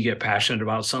is, when you get passionate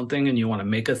about something and you want to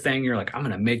make a thing, you're like, I'm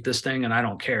going to make this thing, and I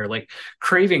don't care. Like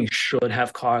Craving should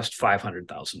have cost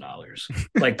 $500,000.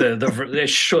 Like it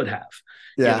should have.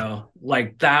 Yeah.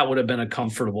 Like that would have been a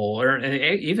comfortable, or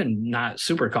even not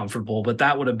super comfortable, but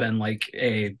that would have been like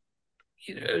a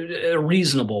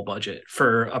reasonable budget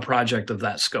for a project of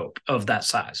that scope, of that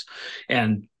size.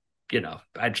 And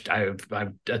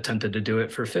I've attempted to do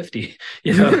it for 50,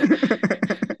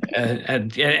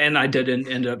 and I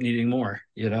didn't end up needing more,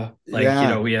 like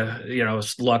Yeah. we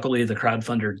luckily the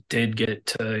crowdfunder did get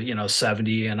to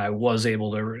 70, and I was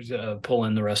able to pull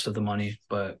in the rest of the money,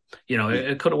 but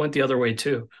it could have went the other way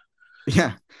too.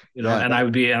 Yeah. Yeah. And I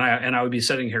would be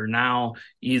sitting here now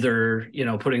either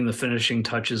putting the finishing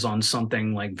touches on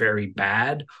something like very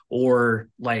bad, or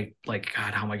like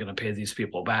God, how am I going to pay these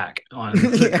people back on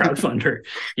the Yeah. crowdfunder?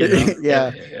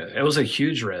 Yeah. It was a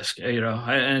huge risk,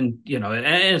 and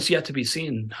it's yet to be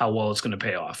seen how well it's going to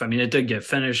pay off. I mean, it did get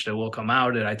finished, it will come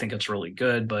out, and I think it's really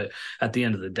good, but at the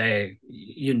end of the day,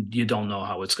 you don't know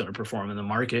how it's going to perform in the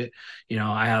market.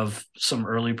 I have some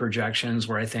early projections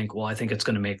where I think, well, I think it's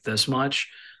going to make this much.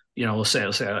 We'll say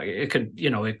it could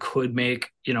make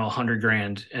 100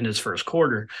 grand in its first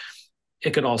quarter.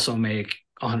 It could also make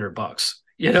 $100.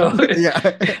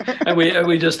 Yeah. And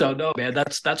we just don't know, man.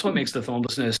 That's what makes the film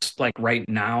business like right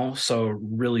now so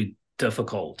really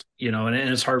difficult, and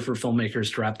it's hard for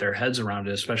filmmakers to wrap their heads around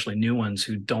it, especially new ones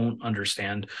who don't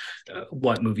understand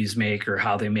what movies make or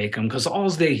how they make them, because all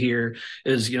they hear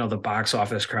is the box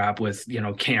office crap with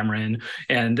Cameron,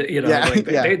 and Yeah. like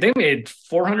Yeah. they made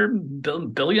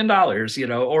 $400 billion,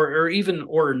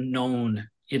 or known.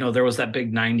 There was that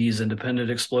big 90s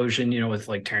independent explosion, with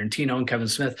like Tarantino and Kevin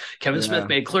Smith. Kevin Smith Yeah.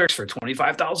 made Clerks for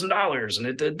 $25,000 and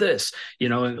it did this,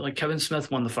 like Kevin Smith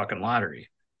won the fucking lottery.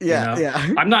 You Yeah. know,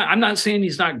 Yeah. I'm not saying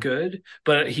he's not good,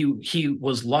 but he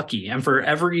was lucky. And for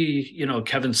every,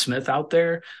 Kevin Smith out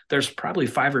there, there's probably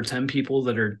 5 or 10 people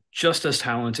that are just as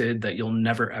talented that you'll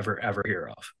never, ever, ever hear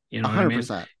of. You A know what I hundred mean?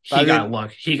 percent. I He got mean,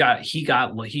 luck. He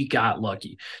got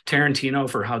lucky. Tarantino,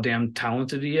 for how damn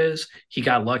talented he is, he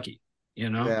got lucky, you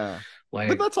know? yeah. But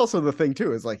Like, that's also the thing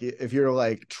too, is like if you're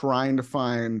like trying to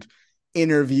find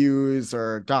interviews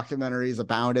or documentaries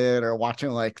about it, or watching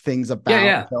like things yeah, about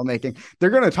yeah. filmmaking, they're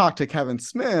going to talk to Kevin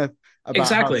Smith, about how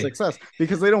Exactly. success,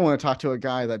 because they don't want to talk to a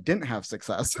guy that didn't have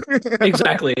success.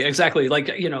 Exactly. Like,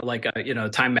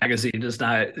 Time Magazine does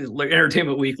not, like,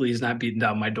 Entertainment Weekly is not beating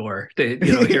down my door to,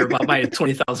 hear about my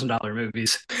 $20,000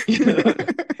 movies. Yeah.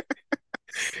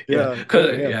 Yeah.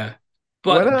 Oh man. Yeah.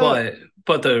 What But,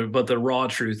 but, but the raw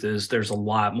truth is there's a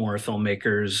lot more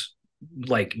filmmakers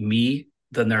like me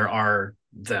than there are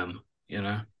them, you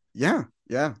know? Yeah,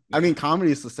 yeah. I Yeah. mean,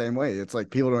 comedy is the same way. It's like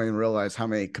people don't even realize how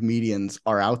many comedians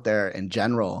are out there in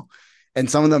general. And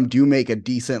some of them do make a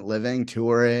decent living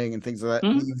touring and things like that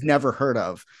Hmm. you've never heard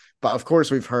of. But of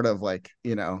course, we've heard of, like,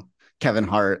 Kevin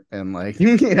Hart and, like,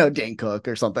 Dane Cook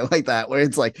or something like that, where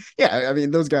it's like, yeah, I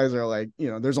mean, those guys are like,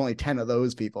 there's only 10 of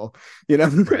those people, you know?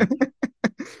 Right.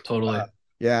 Totally.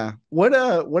 Yeah. What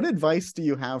advice do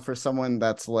you have for someone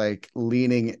that's like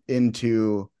leaning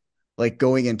into, like,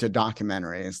 going into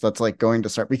documentaries, that's like going to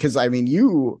start, because I mean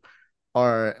you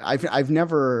are, I've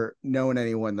never known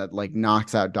anyone that like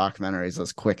knocks out documentaries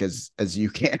as quick as you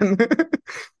can.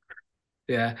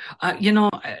 Yeah.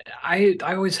 I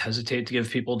always hesitate to give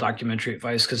people documentary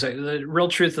advice because the real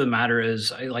truth of the matter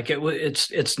is I like it.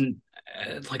 It's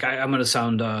like I'm going to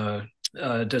sound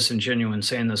disingenuous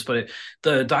saying this, but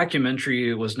the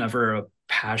documentary was never a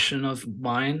passion of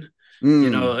mine,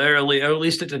 Mm, or at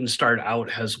least it didn't start out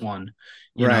as one.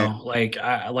 right.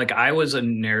 I was a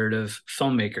narrative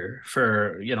filmmaker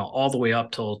for, all the way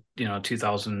up till,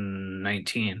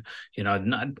 2019.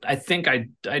 I think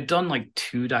I'd done like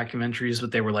two documentaries,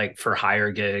 but they were like for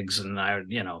hire gigs, and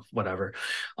whatever.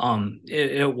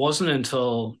 It wasn't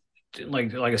until,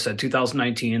 like I said,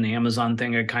 2019, the Amazon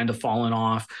thing had kind of fallen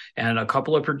off, and a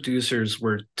couple of producers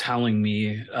were telling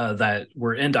me that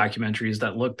we're in documentaries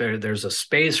that, look, there's a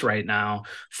space right now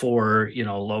for,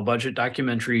 low budget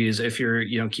documentaries. If you're,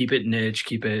 keep it niche,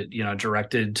 keep it,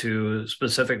 directed to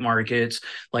specific markets,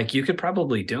 like you could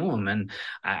probably do them. And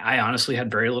I honestly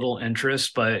had very little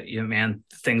interest, but, man,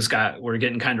 things were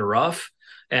getting kind of rough.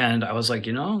 And I was like,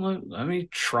 let me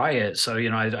try it. So,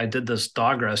 I did this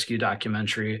dog rescue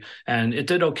documentary, and it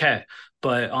did okay.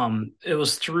 But it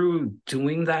was through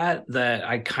doing that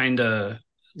I kind of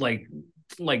like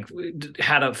like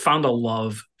found a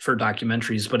love for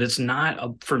documentaries. But it's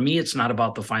not for me, it's not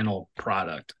about the final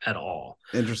product at all.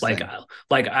 like Interesting.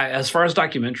 as far as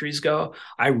documentaries go,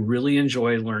 I really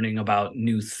enjoy learning about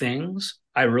new things.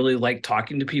 I really like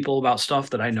talking to people about stuff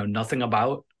that I know nothing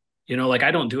about. Like,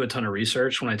 I don't do a ton of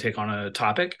research when I take on a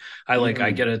topic. I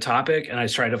Mm, get a topic and I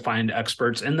try to find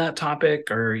experts in that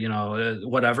topic, or,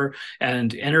 whatever,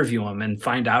 and interview them and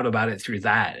find out about it through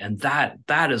that. And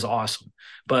that is awesome.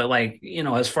 But, like,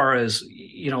 as far as,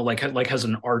 like as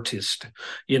an artist,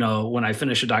 when I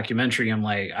finish a documentary, I'm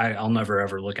like, I'll never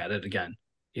ever look at it again.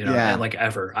 yeah, Like,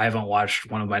 ever. I haven't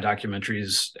watched one of my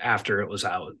documentaries after it was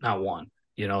out, not one.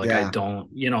 Like, I yeah, don't,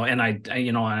 and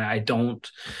I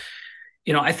don't,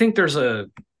 I think there's a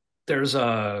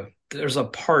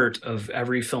part of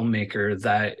every filmmaker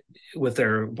that, with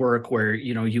their work, where,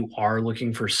 you are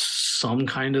looking for some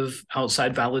kind of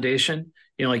outside validation.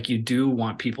 Like, you do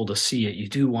want people to see it, you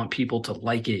do want people to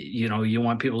like it, you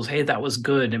want people to say, hey, that was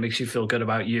good, it makes you feel good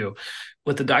about you.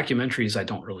 With the documentaries, I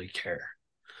don't really care.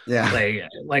 yeah.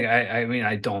 I mean,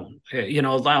 I don't,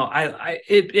 now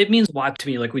it means a lot to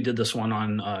me. Like, we did this one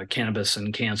on cannabis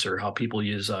and cancer, how people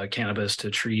use cannabis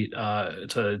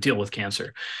to deal with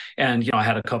cancer. And, I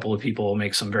had a couple of people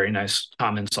make some very nice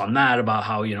comments on that about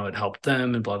how, it helped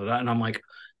them and blah, blah, blah. And I'm like,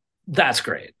 that's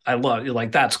great. I love you.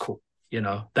 Like, that's cool.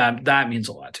 That means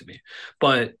a lot to me.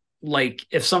 But, like,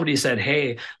 if somebody said,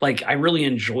 hey, like, I really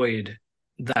enjoyed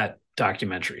that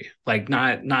documentary, like,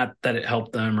 not that it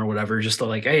helped them or whatever, just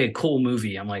like, hey, cool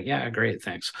movie, I'm like, yeah, great,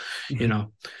 thanks. you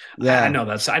know Yeah. I know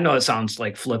it sounds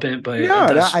like flippant, but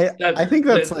No, that's I think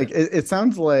that's that like, it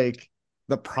sounds like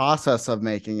the process of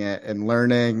making it and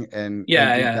learning and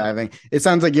yeah, deep yeah, diving. It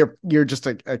sounds like you're just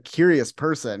a curious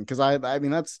person, because I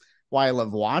mean that's why I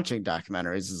love watching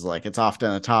documentaries, is like it's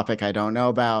often a topic I don't know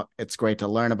about. It's great to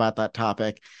learn about that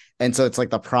topic. And so it's like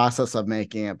the process of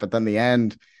making it, but then the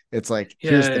end, it's like,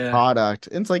 here's yeah, the yeah, product.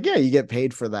 And it's like, yeah, you get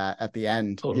paid for that at the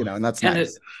end, totally. and that's And it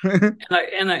nice.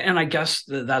 and I guess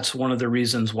that's one of the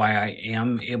reasons why I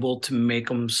am able to make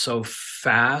them so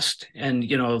fast. And,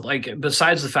 like,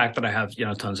 besides the fact that I have,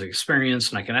 tons of experience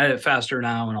and I can edit faster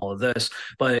now and all of this,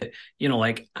 but,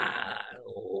 like,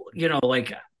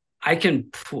 like, I can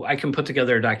put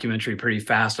together a documentary pretty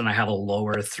fast, and I have a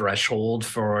lower threshold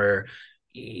for,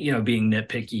 being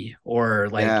nitpicky, or,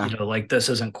 like, Yeah. like, this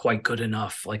isn't quite good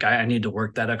enough. Like, I need to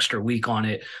work that extra week on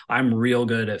it. I'm real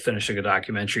good at finishing a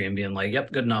documentary and being like,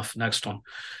 yep, good enough, next one.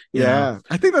 you know Yeah.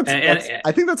 I think that's and that's and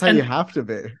I think that's how you and have to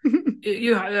be.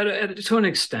 to an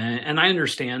extent, and I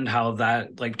understand how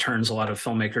that like turns a lot of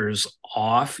filmmakers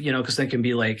off, because they can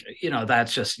be like,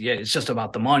 that's just, yeah, it's just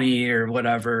about the money or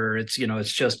whatever. It's,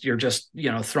 it's just, you're just,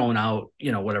 throwing out,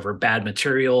 whatever bad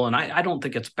material. And I don't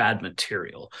think it's bad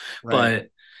material, Right.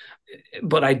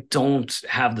 but I don't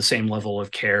have the same level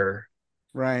of care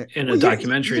Right. in a Well,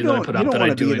 documentary that I put you out don't that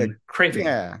want I to do be the in Craving,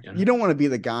 yeah, you don't want to be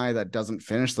the guy that doesn't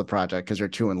finish the project because you're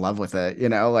too in love with it,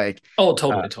 like Oh,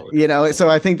 totally, totally, so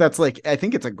totally. I think that's like I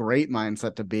think it's a great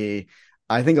mindset to be.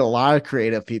 I think a lot of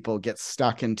creative people get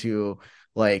stuck into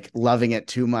like loving it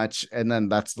too much, and then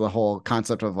that's the whole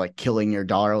concept of like killing your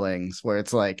darlings, where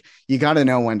it's like you got to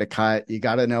know when to cut, you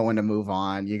got to know when to move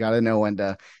on, you got to know when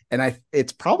to. And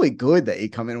it's probably good that you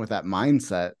come in with that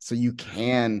mindset so you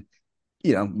can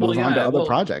Well, move on to yeah, other well,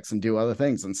 projects and do other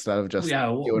things instead of just yeah,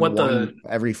 doing what one the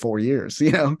every 4 years.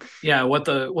 Yeah, what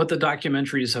the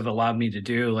documentaries have allowed me to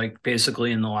do, like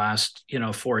basically in the last,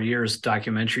 4 years,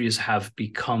 documentaries have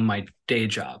become my day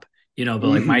job. But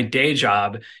like my Hmm. day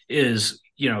job is,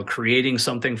 creating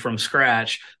something from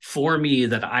scratch for me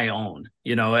that I own,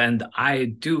 and I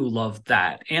do love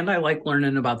that. And I like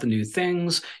learning about the new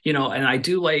things, and I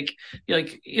do like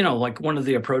one of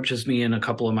the approaches me and a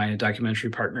couple of my documentary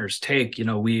partners take,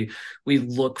 we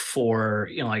look for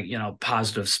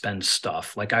positive spin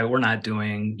stuff. Like we're not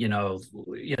doing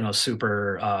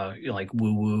super like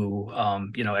woo woo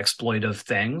exploitive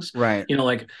things. Right.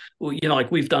 Like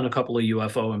we've done a couple of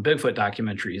UFO and Bigfoot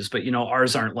documentaries, but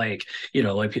ours aren't like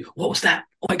like what was that?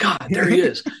 Oh my God, there he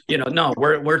is. No,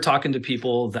 we're talking to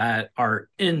people that are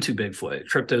into Bigfoot,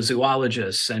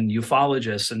 cryptozoologists and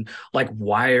ufologists, and like,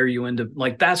 why are you into,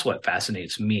 like, that's what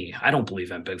fascinates me. I don't believe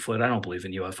in Bigfoot. I don't believe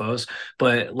in UFOs,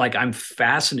 but like I'm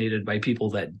fascinated by people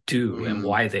that do and Hmm.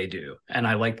 why they do. And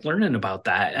I like learning about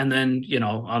that. And then,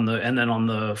 on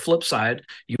the flip side,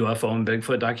 UFO and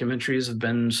Bigfoot documentaries have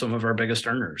been some of our biggest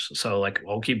earners. So like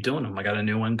I'll keep doing them. I got a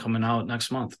new one coming out next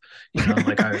month.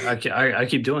 Like I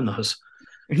keep doing those.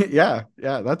 Yeah,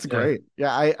 yeah, that's Yeah. great.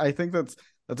 Yeah, I think that's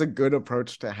a good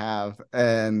approach to have.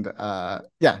 And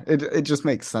yeah, it just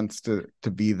makes sense to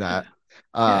be Yeah. that.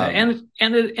 Yeah, Um,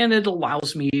 and it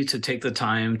allows me to take the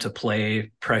time to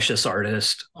play precious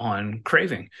artist on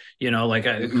Craving. Like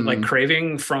mhm.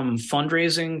 Craving from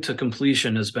fundraising to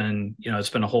completion has been, it's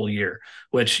been a whole year,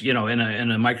 which, in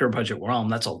a micro budget realm,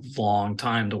 that's a long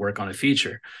time to work on a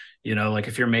feature. Like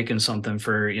if you're making something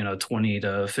for, 20 to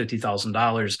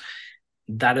 $50,000,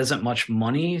 that isn't much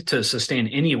money to sustain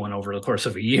anyone over the course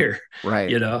of a year,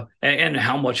 Right. and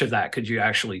how much of that could you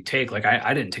actually take? Like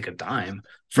I didn't take a dime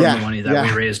from the Yeah, money that we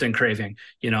yeah. raised in Craving,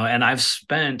 and I've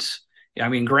spent, I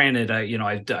mean, granted,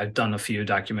 I've done a few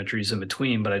documentaries in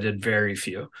between, but I did very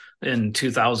few. In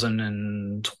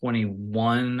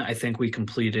 2021, I think we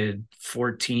completed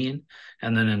 14.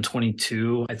 And then in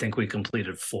 22, I think we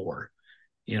completed four,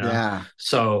 you know? Yeah.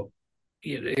 So,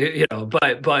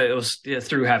 but it was,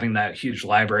 through having that huge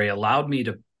library allowed me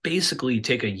to basically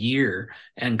take a year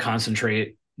and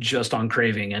concentrate just on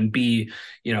Craving and be,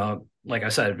 like I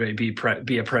said, be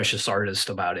a precious artist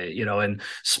about it, and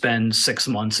spend 6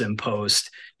 months in post,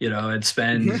 and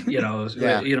spend,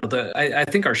 Yeah. I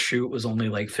think our shoot was only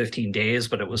like 15 days,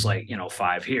 but it was like,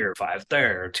 five here, five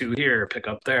there, two here, pick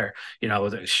up there,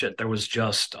 there was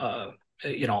just,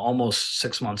 almost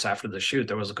 6 months after the shoot,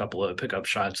 there was a couple of pickup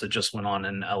shots that just went on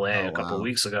in LA Oh, a couple of wow.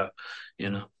 weeks ago,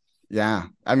 you know, Yeah.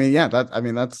 I mean, yeah,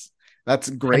 that's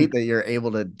great and that you're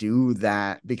able to do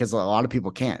that because a lot of people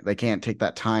can't. They can't take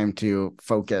that time to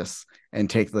focus and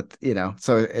take so it's totally,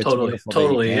 beautiful that you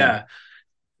totally, can. yeah,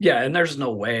 yeah. And there's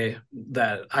no way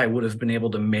that I would have been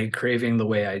able to make Craving the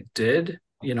way I did,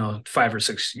 5 or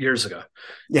 6 years ago.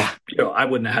 Yeah. I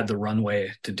wouldn't have had the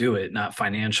runway to do it, not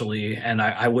financially, and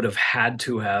I would have had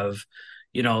to have,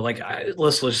 like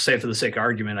let's just say for the sake of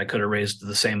argument, I could have raised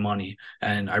the same money,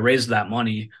 and I raised that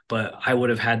money, but I would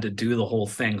have had to do the whole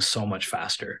thing so much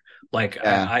faster. Like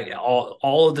Yeah.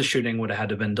 all of the shooting would have had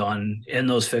to been done in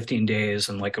those 15 days,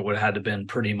 and like it would have had to been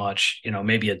pretty much,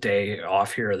 maybe a day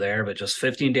off here or there, but just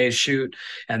 15 days shoot,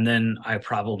 and then I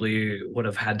probably would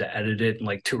have had to edit it in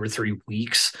like 2 or 3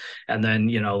 weeks, and then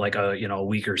like a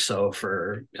week or so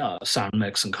for sound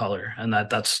mix and color, and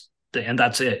that's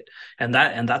it. And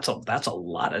that's a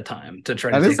lot of time to try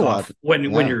to That is take a lot. off when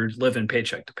Yeah. you're living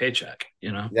paycheck to paycheck.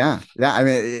 Yeah. Yeah. I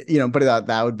mean, but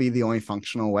that would be the only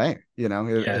functional way, Yeah,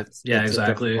 yeah, it's a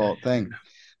exactly. difficult thing.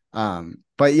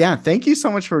 But yeah, thank you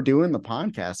so much for doing the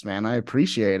podcast, man. I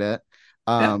appreciate it.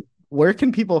 Yeah. Where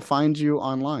can people find you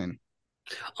online?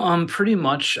 Pretty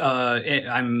much.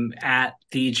 I'm at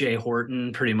DJ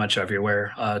Horton pretty much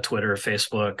everywhere. Twitter,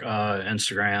 Facebook,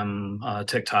 Instagram,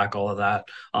 TikTok, all of that.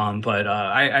 But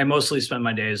I mostly spend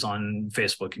my days on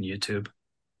Facebook and YouTube.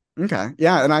 Okay.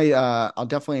 Yeah, and I'll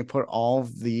definitely put all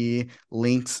of the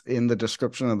links in the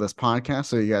description of this podcast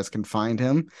so you guys can find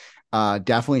him.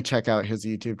 Definitely check out his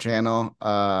YouTube channel.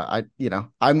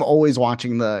 I'm always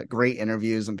watching the great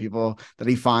interviews and people that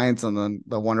he finds and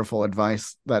the wonderful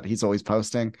advice that he's always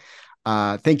posting.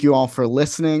 Thank you all for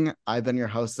listening. I've been your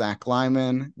host, Zach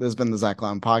Lyman. This has been the Zach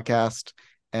Lyman Podcast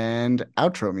and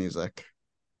outro music.